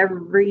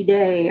every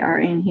day are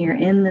in here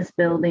in this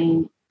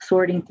building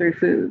sorting through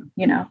food.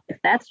 If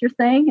that's your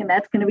thing and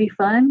that's going to be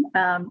fun,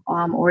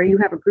 or you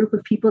have a group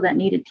of people that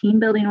need a team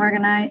building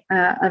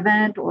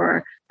event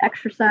or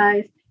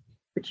exercise,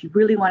 but you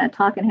really want to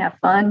talk and have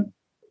fun,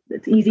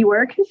 it's easy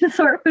work to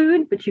sort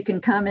food, but you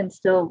can come and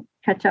still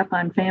catch up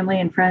on family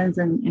and friends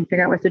and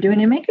figure out what they're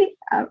doing and make it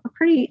a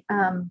pretty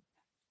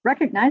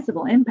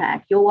recognizable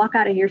impact. You'll walk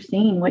out of here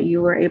seeing what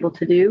you were able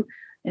to do,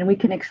 and we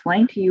can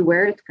explain to you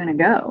where it's going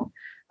to go.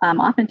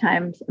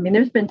 Oftentimes,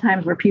 there's been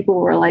times where people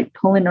were like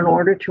pulling an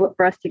order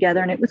for us together,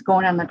 and it was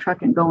going on the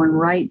truck and going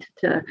right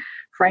to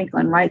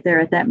Franklin right there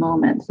at that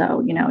moment.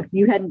 So, if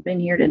you hadn't been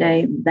here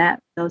today,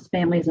 those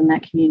families in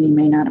that community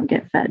may not have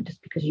get fed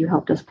just because you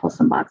helped us pull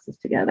some boxes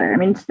together.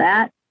 It's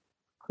that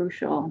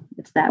crucial.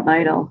 It's that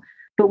vital.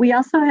 But we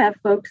also have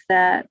folks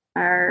that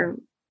are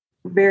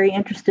very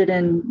interested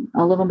in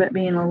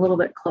being a little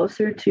bit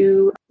closer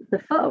to the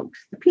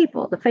folks, the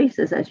people, the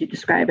faces, as you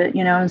describe it,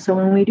 And so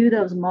when we do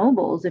those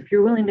mobiles, if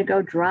you're willing to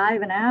go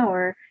drive an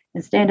hour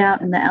and stand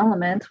out in the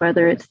elements,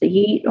 whether it's the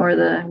heat or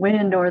the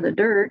wind or the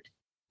dirt,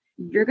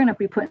 you're going to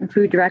be putting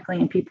food directly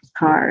in people's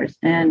cars.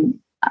 And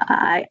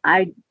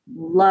I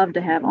love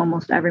to have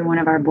almost every one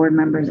of our board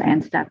members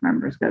and staff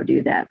members go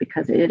do that,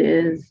 because it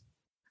is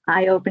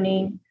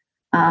eye-opening.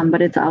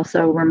 But it's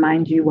also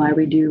reminds you why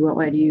we do what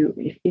we do.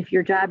 If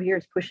your job here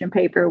is pushing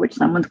paper, which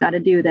someone's got to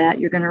do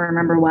that, you're going to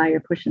remember why you're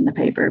pushing the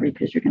paper,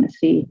 because you're going to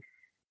see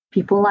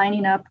people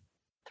lining up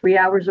 3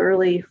 hours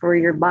early for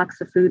your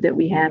box of food that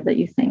we have that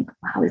you think,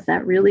 wow, is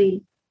that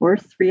really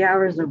worth 3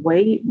 hours of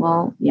wait?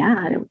 Well,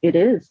 yeah, it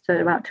is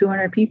to about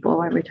 200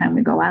 people every time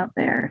we go out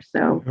there.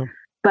 So,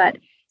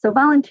 So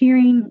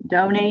volunteering,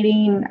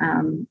 donating,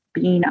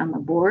 being on the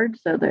board,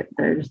 so that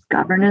there's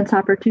governance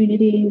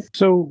opportunities.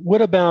 So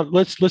what about,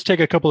 let's take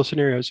a couple of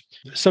scenarios.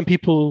 Some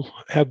people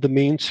have the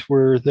means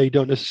where they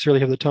don't necessarily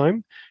have the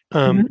time.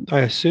 I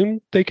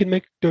assume they can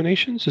make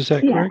donations. Is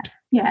that correct?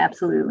 Yeah,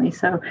 absolutely.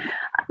 So,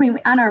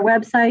 on our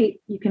website,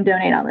 you can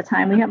donate all the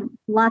time. We have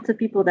lots of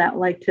people that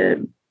like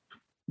to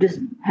just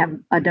have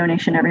a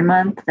donation every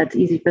month. That's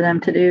easy for them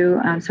to do.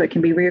 So it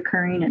can be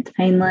reoccurring. It's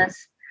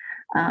painless.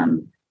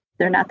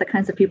 They're not the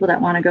kinds of people that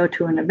want to go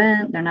to an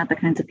event. They're not the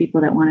kinds of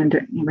people that want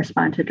to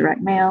respond to direct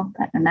mail,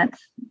 and that's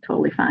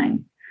totally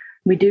fine.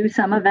 We do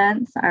some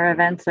events. Our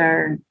events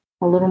are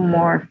a little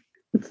more,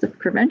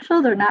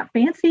 provincial. They're not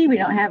fancy. We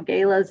don't have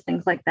galas,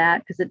 things like that,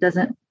 because it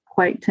doesn't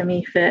quite, to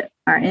me, fit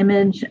our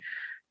image.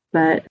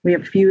 But we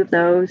have a few of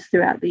those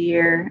throughout the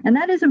year. And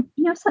that is,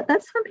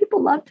 that's some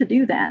people love to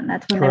do that. And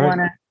that's when they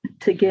want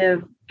to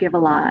give a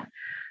lot.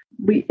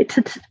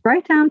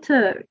 Right down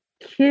to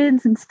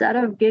kids, instead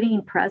of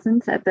getting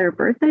presents at their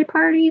birthday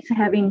parties,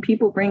 having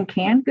people bring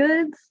canned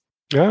goods,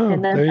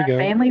 and then the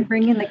family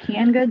bringing the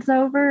canned goods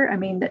over.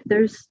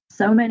 There's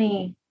so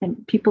many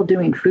people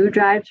doing food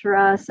drives for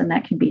us, and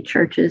that can be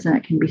churches and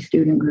it can be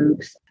student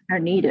groups are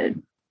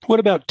needed. What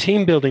about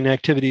team building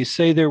activities?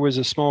 Say there was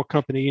a small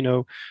company,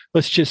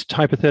 let's just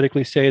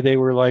hypothetically say they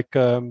were like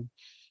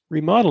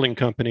remodeling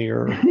company,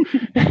 or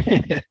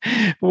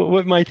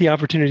what might the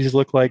opportunities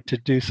look like to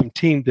do some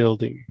team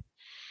building?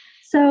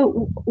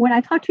 So when I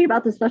talk to you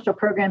about the special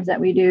programs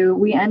that we do,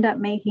 we end up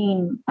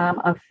making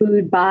a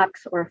food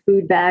box or a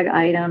food bag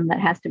item that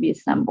has to be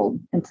assembled.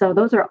 And so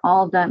those are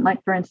all done.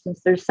 Like, for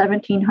instance, there's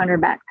 1,700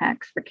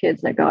 backpacks for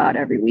kids that go out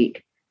every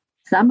week.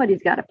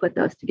 Somebody's got to put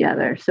those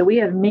together. So we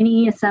have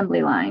mini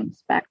assembly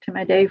lines, back to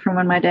my day from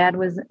when my dad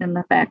was in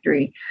the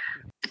factory,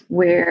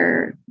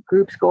 where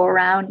groups go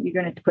around.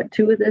 You're going to put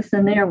 2 of this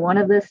in there, 1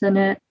 of this in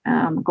it,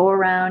 go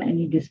around, and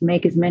you just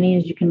make as many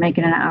as you can make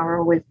in an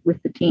hour with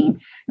the team.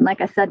 And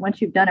like I said,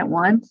 once you've done it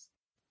once,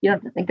 you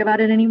don't have to think about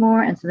it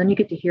anymore. And so then you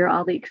get to hear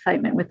all the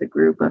excitement with the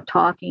group of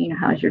talking.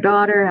 How's your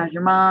daughter? How's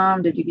your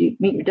mom? Did you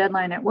meet your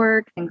deadline at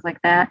work? Things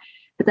like that.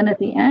 But then at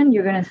the end,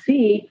 you're going to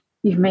see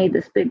you've made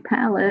this big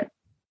pallet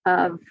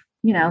of,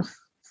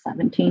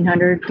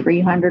 1,700,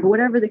 300,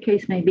 whatever the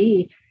case may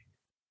be,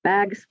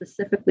 bags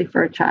specifically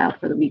for a child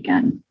for the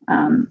weekend.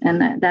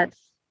 And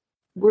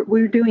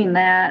we're doing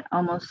that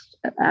almost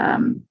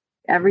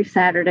every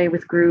Saturday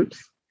with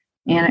groups.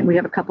 And we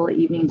have a couple of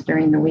evenings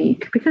during the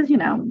week because,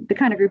 the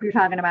kind of group you're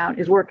talking about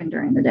is working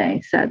during the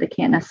day. So they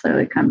can't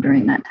necessarily come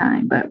during that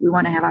time, but we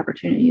want to have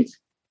opportunities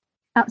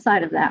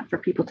outside of that for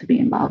people to be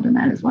involved in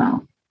that as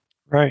well.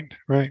 Right.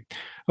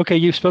 Okay.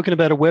 You've spoken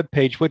about a web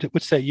page.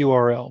 What's that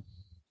URL?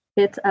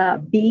 It's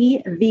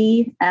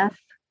bvfb.org.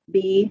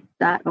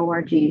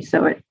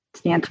 So it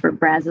stands for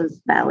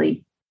Brazos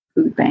Valley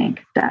Food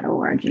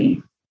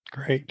Bank.org.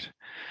 Great.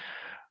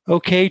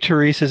 Okay,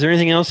 Teresa, is there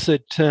anything else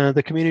that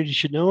the community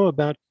should know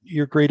about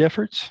your great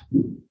efforts?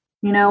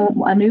 You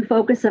know, a new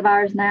focus of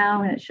ours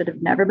now, and it should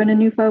have never been a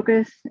new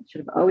focus, it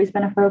should have always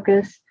been a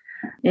focus,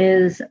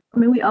 is,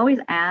 we always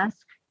ask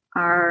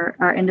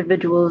our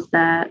individuals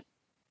that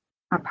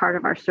are part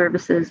of our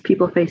services,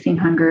 people facing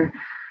hunger,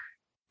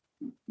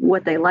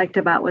 what they liked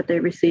about what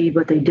they received,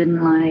 what they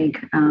didn't like,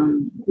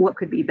 what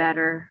could be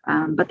better.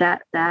 But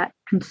that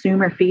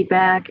consumer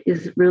feedback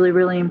is really,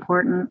 really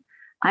important.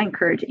 I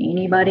encourage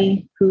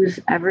anybody who's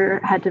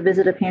ever had to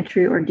visit a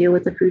pantry or deal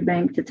with the food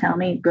bank to tell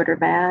me, good or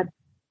bad,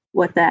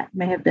 what that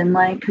may have been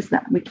like, because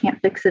we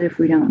can't fix it if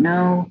we don't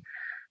know.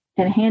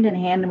 And hand in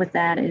hand with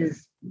that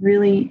is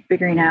really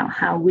figuring out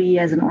how we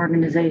as an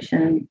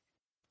organization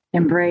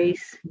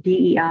embrace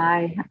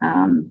DEI,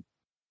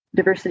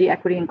 diversity,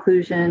 equity,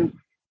 inclusion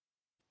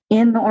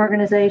in the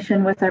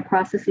organization with our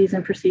processes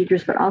and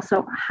procedures, but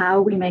also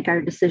how we make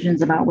our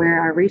decisions about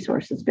where our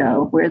resources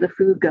go, where the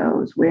food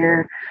goes,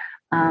 where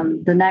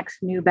the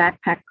next new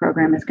backpack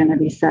program is going to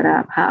be set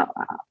up.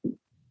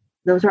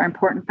 Those are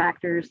important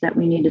factors that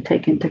we need to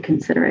take into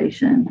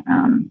consideration.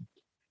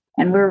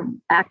 And we're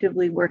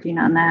actively working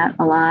on that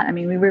a lot. I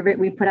mean,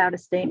 we put out a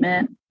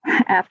statement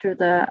after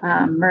the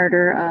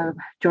murder of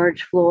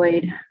George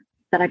Floyd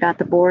that I got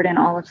the board and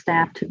all of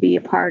staff to be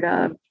a part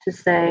of, to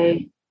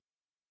say,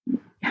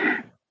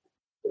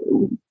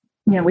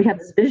 we have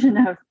this vision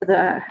of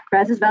the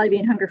Brazos Valley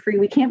being hunger free.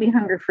 We can't be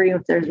hunger free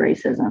if there's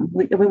racism.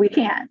 We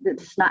can't.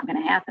 It's just not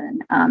going to happen.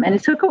 And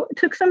it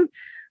took some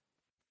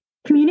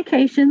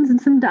communications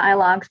and some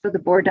dialogues for the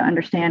board to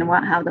understand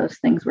how those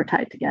things were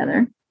tied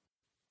together.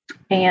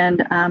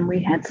 And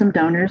we had some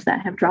donors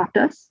that have dropped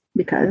us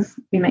because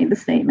we made the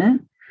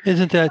statement.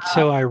 Isn't that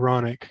so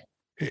ironic?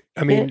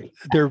 I mean,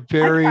 their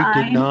very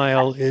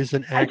denial is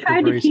an act of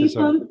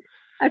racism.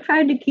 I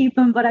tried to keep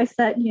them, but I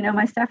said,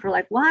 my staff were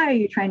like, why are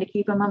you trying to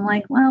keep them? I'm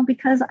like, well,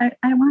 because I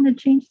want to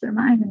change their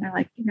mind. And they're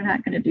like, you're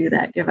not going to do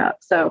that. Give up.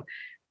 So,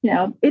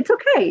 it's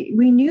okay.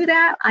 We knew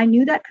that. I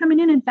knew that coming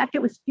in. In fact,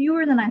 it was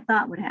fewer than I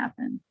thought would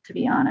happen, to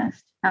be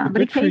honest.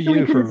 But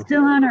occasionally, because it's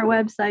still on our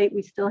website,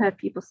 we still have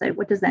people say,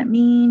 what does that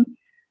mean?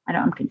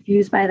 I'm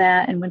confused by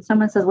that. And when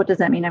someone says, what does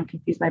that mean? I'm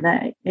confused by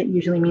that. It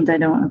usually means I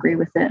don't agree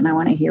with it. And I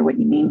want to hear what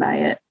you mean by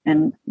it.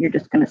 And you're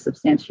just going to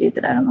substantiate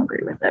that I don't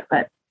agree with it.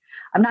 But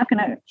I'm not going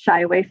to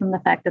shy away from the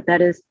fact that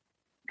that is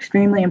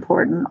extremely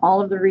important.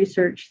 All of the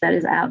research that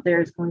is out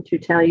there is going to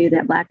tell you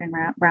that Black and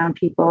brown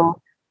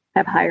people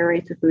have higher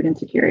rates of food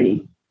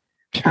insecurity,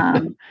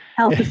 health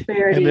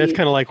disparity. And that's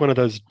kind of like one of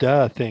those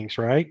duh things,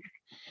 right?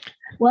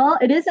 Well,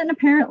 it isn't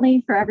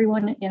apparently for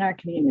everyone in our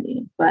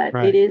community, but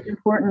It is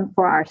important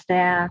for our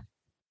staff.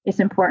 It's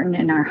important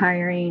in our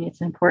hiring. It's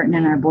important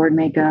in our board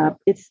makeup.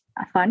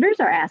 Funders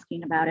are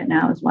asking about it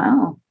now as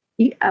well.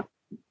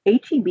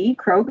 H-E-B,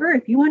 Kroger,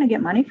 if you want to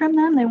get money from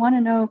them, they want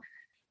to know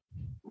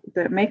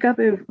the makeup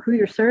of who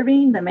you're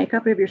serving, the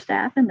makeup of your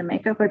staff, and the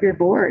makeup of your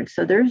board.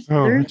 So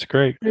that's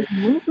great. There's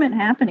movement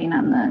happening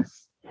on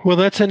this. Well,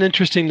 that's such an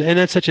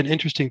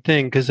interesting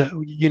thing, because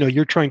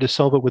you're trying to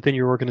solve it within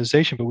your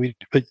organization,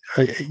 but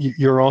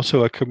you're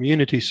also a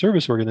community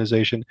service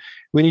organization.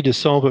 We need to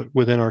solve it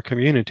within our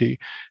community,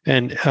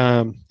 and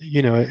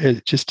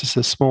just as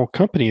a small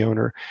company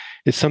owner,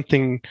 it's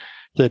something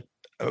that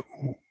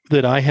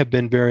I have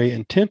been very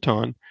intent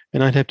on,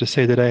 and I'd have to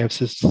say that I have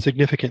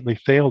significantly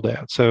failed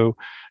at. So,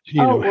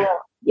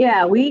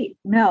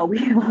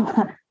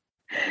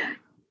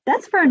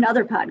 that's for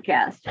another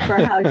podcast, for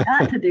how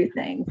not to do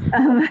things.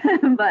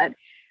 But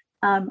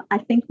I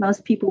think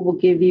most people will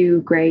give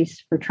you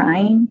grace for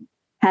trying,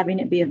 having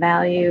it be a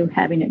value,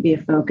 having it be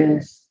a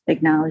focus,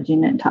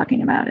 acknowledging it and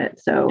talking about it.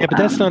 So yeah, but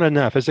that's not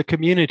enough. As a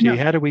community,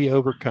 how do we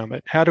overcome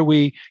it? How do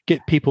we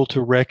get people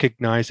to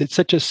recognize it's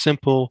such a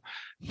simple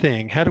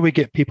thing? How do we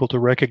get people to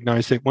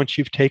recognize that once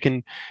you've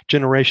taken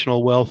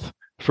generational wealth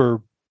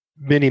for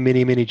many,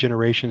 many, many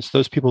generations,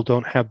 those people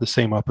don't have the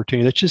same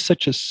opportunity? That's just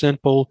such a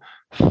simple,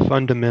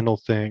 fundamental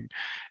thing.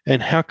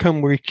 And how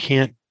come we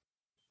can't?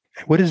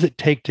 What does it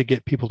take to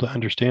get people to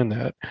understand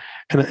that?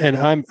 And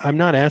I'm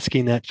not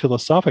asking that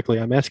philosophically.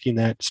 I'm asking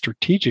that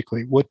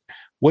strategically. What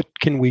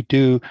can we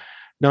do,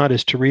 not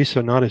as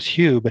Teresa, not as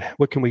Hugh, but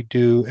what can we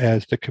do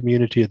as the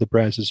community of the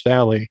Brazos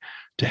Valley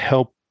to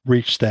help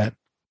reach that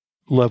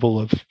level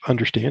of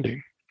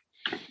understanding?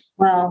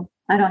 Well,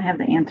 I don't have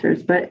the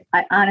answers, but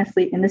I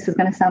honestly, and this is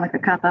going to sound like a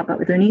cop-out,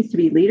 but there needs to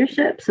be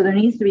leadership. So there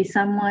needs to be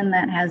someone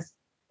that has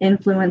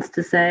influence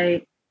to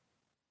say,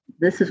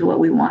 this is what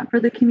we want for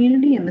the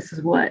community, and this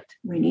is what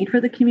we need for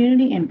the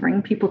community, and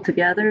bring people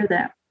together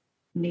that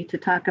need to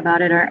talk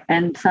about it,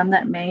 and some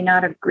that may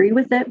not agree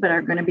with it, but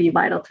are going to be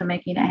vital to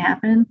making it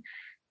happen,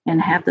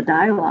 and have the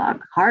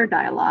dialogue, hard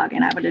dialogue.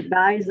 And I would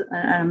advise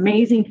an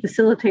amazing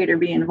facilitator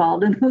be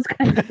involved in those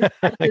kinds of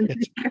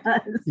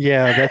discussions.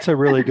 Yeah, that's a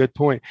really good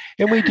point.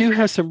 And we do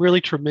have some really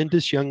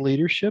tremendous young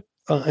leadership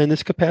in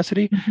this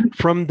capacity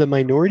from the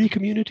minority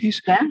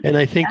communities. Yeah. And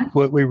I think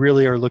what we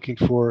really are looking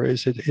for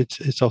is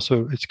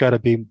it's got to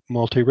be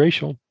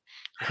multiracial.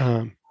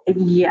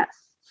 Yes.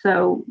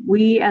 So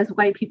we as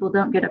white people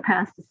don't get a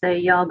pass to say,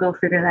 y'all go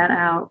figure that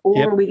out.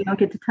 Or we don't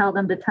get to tell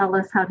them to tell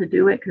us how to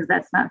do it, because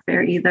that's not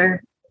fair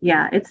either.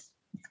 Yeah,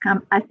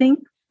 I think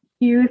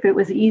if it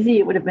was easy,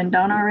 it would have been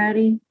done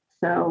already.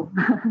 So,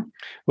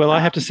 well,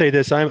 I have to say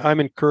this: I'm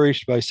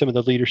encouraged by some of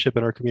the leadership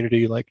in our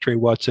community, like Trey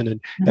Watson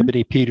and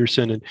Ebony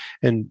Peterson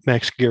and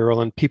Max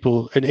Garrell and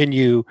people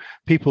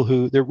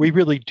we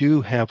really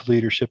do have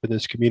leadership in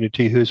this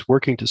community who is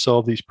working to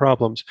solve these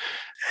problems.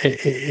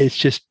 It's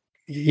just,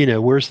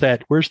 where's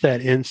that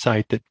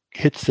insight that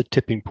hits the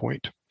tipping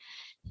point?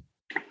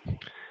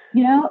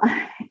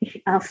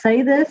 I'll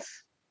say this,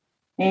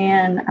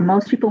 and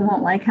most people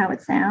won't like how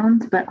it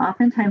sounds, but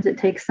oftentimes it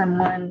takes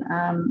someone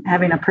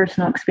having a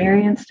personal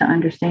experience to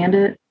understand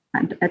it.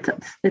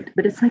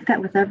 But it's like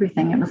that with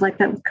everything. It was like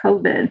that with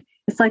COVID.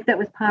 It's like that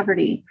with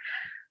poverty.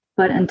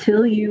 But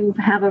until you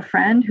have a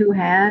friend who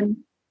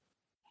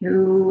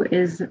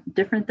is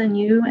different than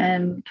you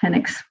and can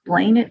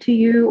explain it to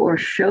you or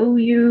show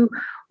you,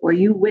 or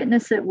you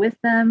witness it with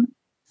them,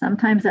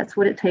 sometimes that's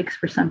what it takes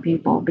for some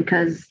people,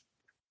 because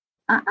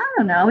I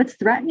don't know, it's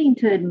threatening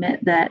to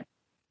admit that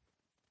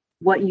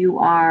what you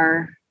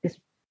are is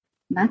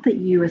not that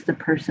you as the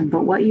person,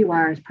 but what you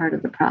are is part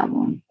of the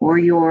problem, or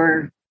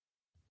your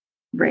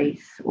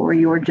race or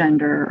your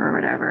gender or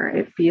whatever.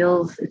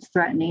 It's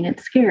threatening,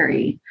 it's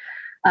scary.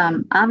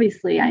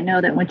 Obviously, I know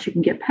that once you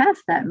can get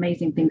past that,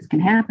 amazing things can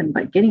happen,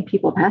 but getting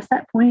people past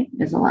that point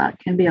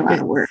can be a lot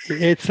of work.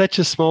 It's such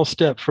a small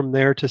step from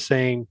there to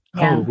saying,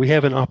 we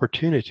have an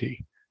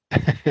opportunity.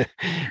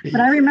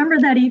 But I remember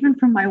that even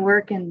from my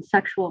work in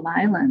sexual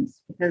violence,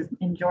 because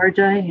in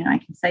Georgia, I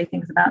can say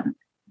things about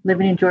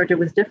living in Georgia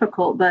was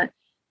difficult, but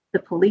the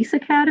police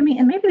academy,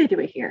 and maybe they do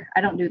it here,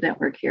 I don't do that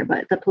work here,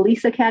 but the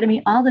police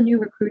academy, all the new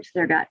recruits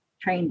there got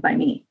trained by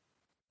me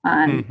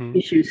on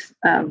issues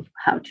of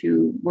how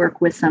to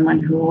work with someone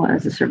who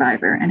was a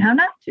survivor and how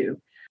not to.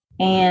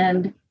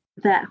 And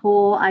that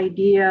whole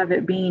idea of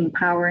it being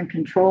power and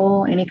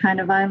control, any kind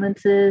of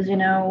violence is,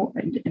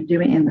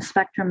 doing in the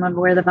spectrum of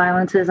where the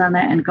violence is on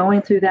that, and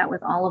going through that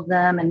with all of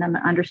them, and then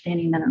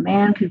understanding that a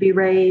man could be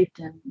raped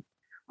and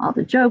all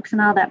the jokes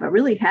and all that, but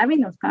really having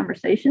those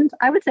conversations,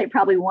 I would say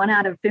probably 1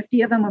 out of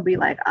 50 of them would be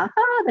like, aha,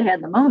 they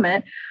had the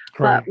moment.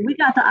 Right. But we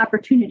got the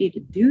opportunity to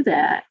do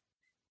that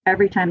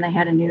every time they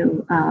had a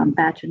new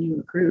batch of new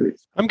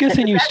recruits. I'm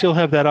guessing you still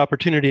have that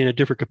opportunity in a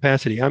different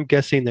capacity. I'm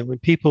guessing that when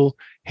people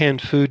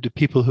hand food to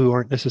people who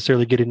aren't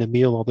necessarily getting a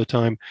meal all the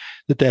time,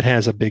 that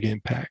has a big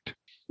impact.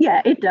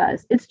 Yeah, it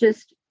does. It's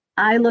just,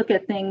 I look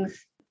at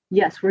things,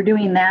 yes, we're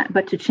doing that,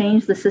 but to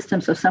change the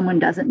system so someone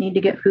doesn't need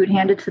to get food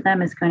handed to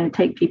them is going to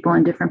take people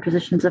in different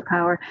positions of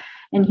power.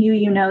 And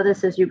Hugh,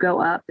 this as you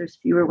go up, there's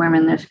fewer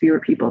women, there's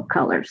fewer people of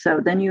color. So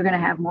then you're going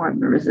to have more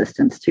of the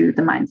resistance to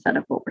the mindset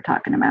of what we're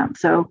talking about.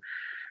 So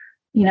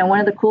one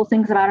of the cool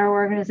things about our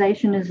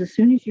organization is as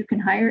soon as you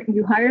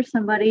hire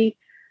somebody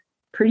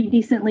pretty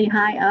decently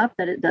high up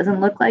that it doesn't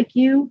look like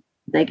you,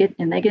 they get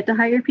to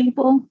hire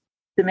people,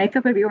 the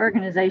makeup of your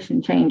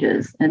organization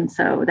changes. And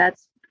so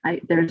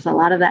there's a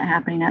lot of that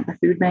happening at the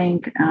food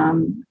bank.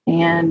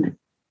 And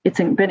it's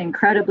been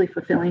incredibly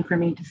fulfilling for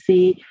me to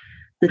see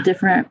the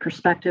different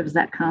perspectives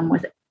that come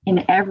with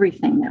in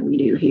everything that we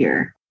do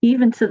here,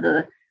 even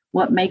to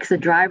what makes a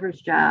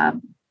driver's job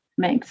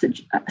makes it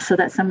so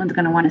that someone's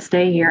going to want to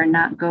stay here and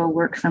not go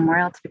work somewhere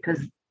else because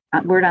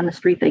word on the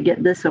street they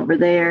get this over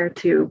there,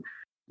 to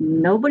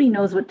nobody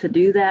knows what to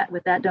do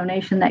with that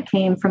donation that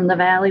came from the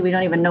Valley. We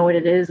don't even know what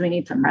it is. We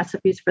need some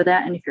recipes for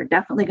that. And if you're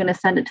definitely going to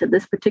send it to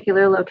this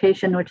particular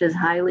location, which is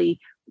highly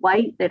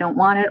white, they don't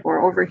want it,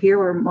 or over here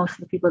where most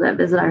of the people that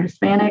visit are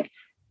Hispanic,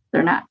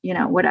 they're not,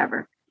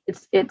 whatever.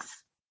 It's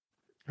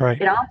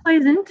right. It all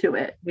plays into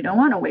it. We don't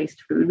want to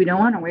waste food. We don't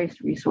want to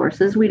waste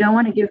resources. We don't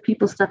want to give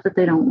people stuff that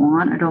they don't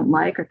want or don't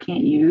like or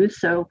can't use.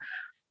 So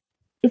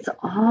it's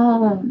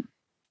all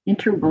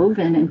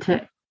interwoven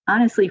into,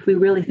 honestly, if we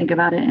really think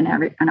about it,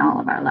 in all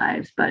of our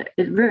lives, but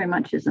it very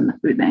much is in the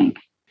food bank.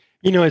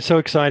 It's so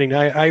exciting.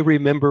 I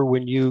remember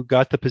when you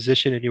got the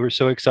position and you were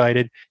so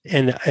excited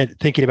and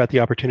thinking about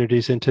the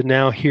opportunities, and to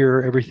now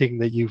hear everything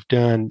that you've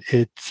done,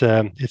 it's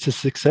a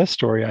success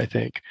story, I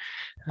think.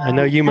 I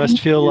know you must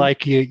feel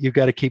like you've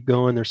got to keep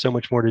going. There's so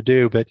much more to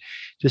do, but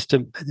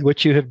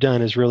what you have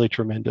done is really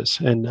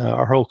tremendous. And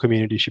our whole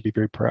community should be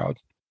very proud.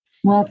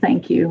 Well,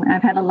 thank you.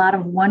 I've had a lot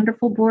of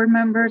wonderful board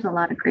members, a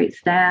lot of great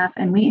staff,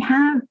 and we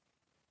have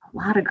a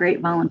lot of great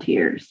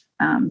volunteers.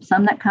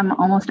 Some that come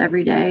almost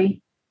every day,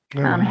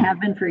 have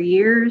been for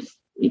years.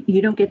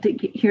 You don't get to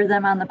hear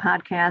them on the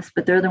podcast,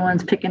 but they're the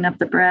ones picking up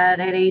the bread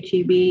at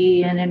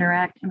HEB and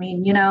Interact. I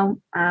mean,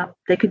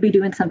 they could be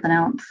doing something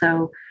else.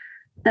 So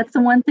that's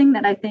the one thing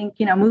that I think,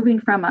 moving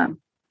from a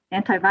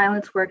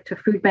anti-violence work to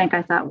food bank,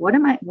 I thought, what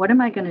am I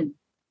going to,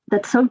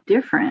 that's so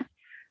different.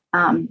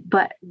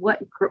 But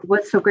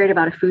what's so great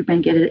about a food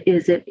bank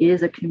is it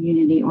is a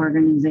community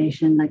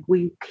organization. Like,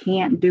 we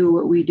can't do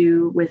what we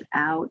do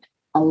without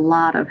a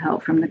lot of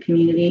help from the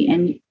community.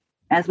 And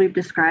as we've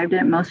described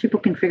it, most people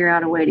can figure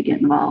out a way to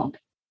get involved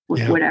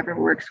with whatever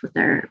works with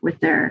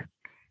their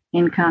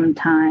income,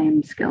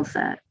 time, skill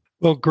set.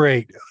 Well,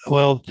 great.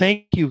 Well,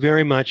 thank you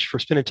very much for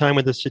spending time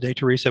with us today,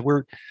 Teresa.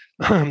 We're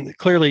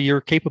clearly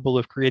you're capable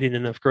of creating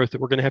enough growth that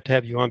we're going to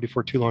have you on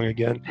before too long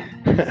again.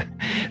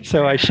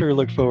 So I sure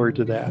look forward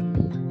to that.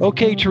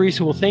 Okay,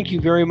 Teresa. Well, thank you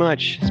very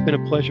much. It's been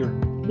a pleasure.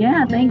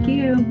 Yeah, thank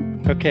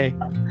you. Okay.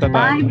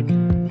 Bye-bye. Bye.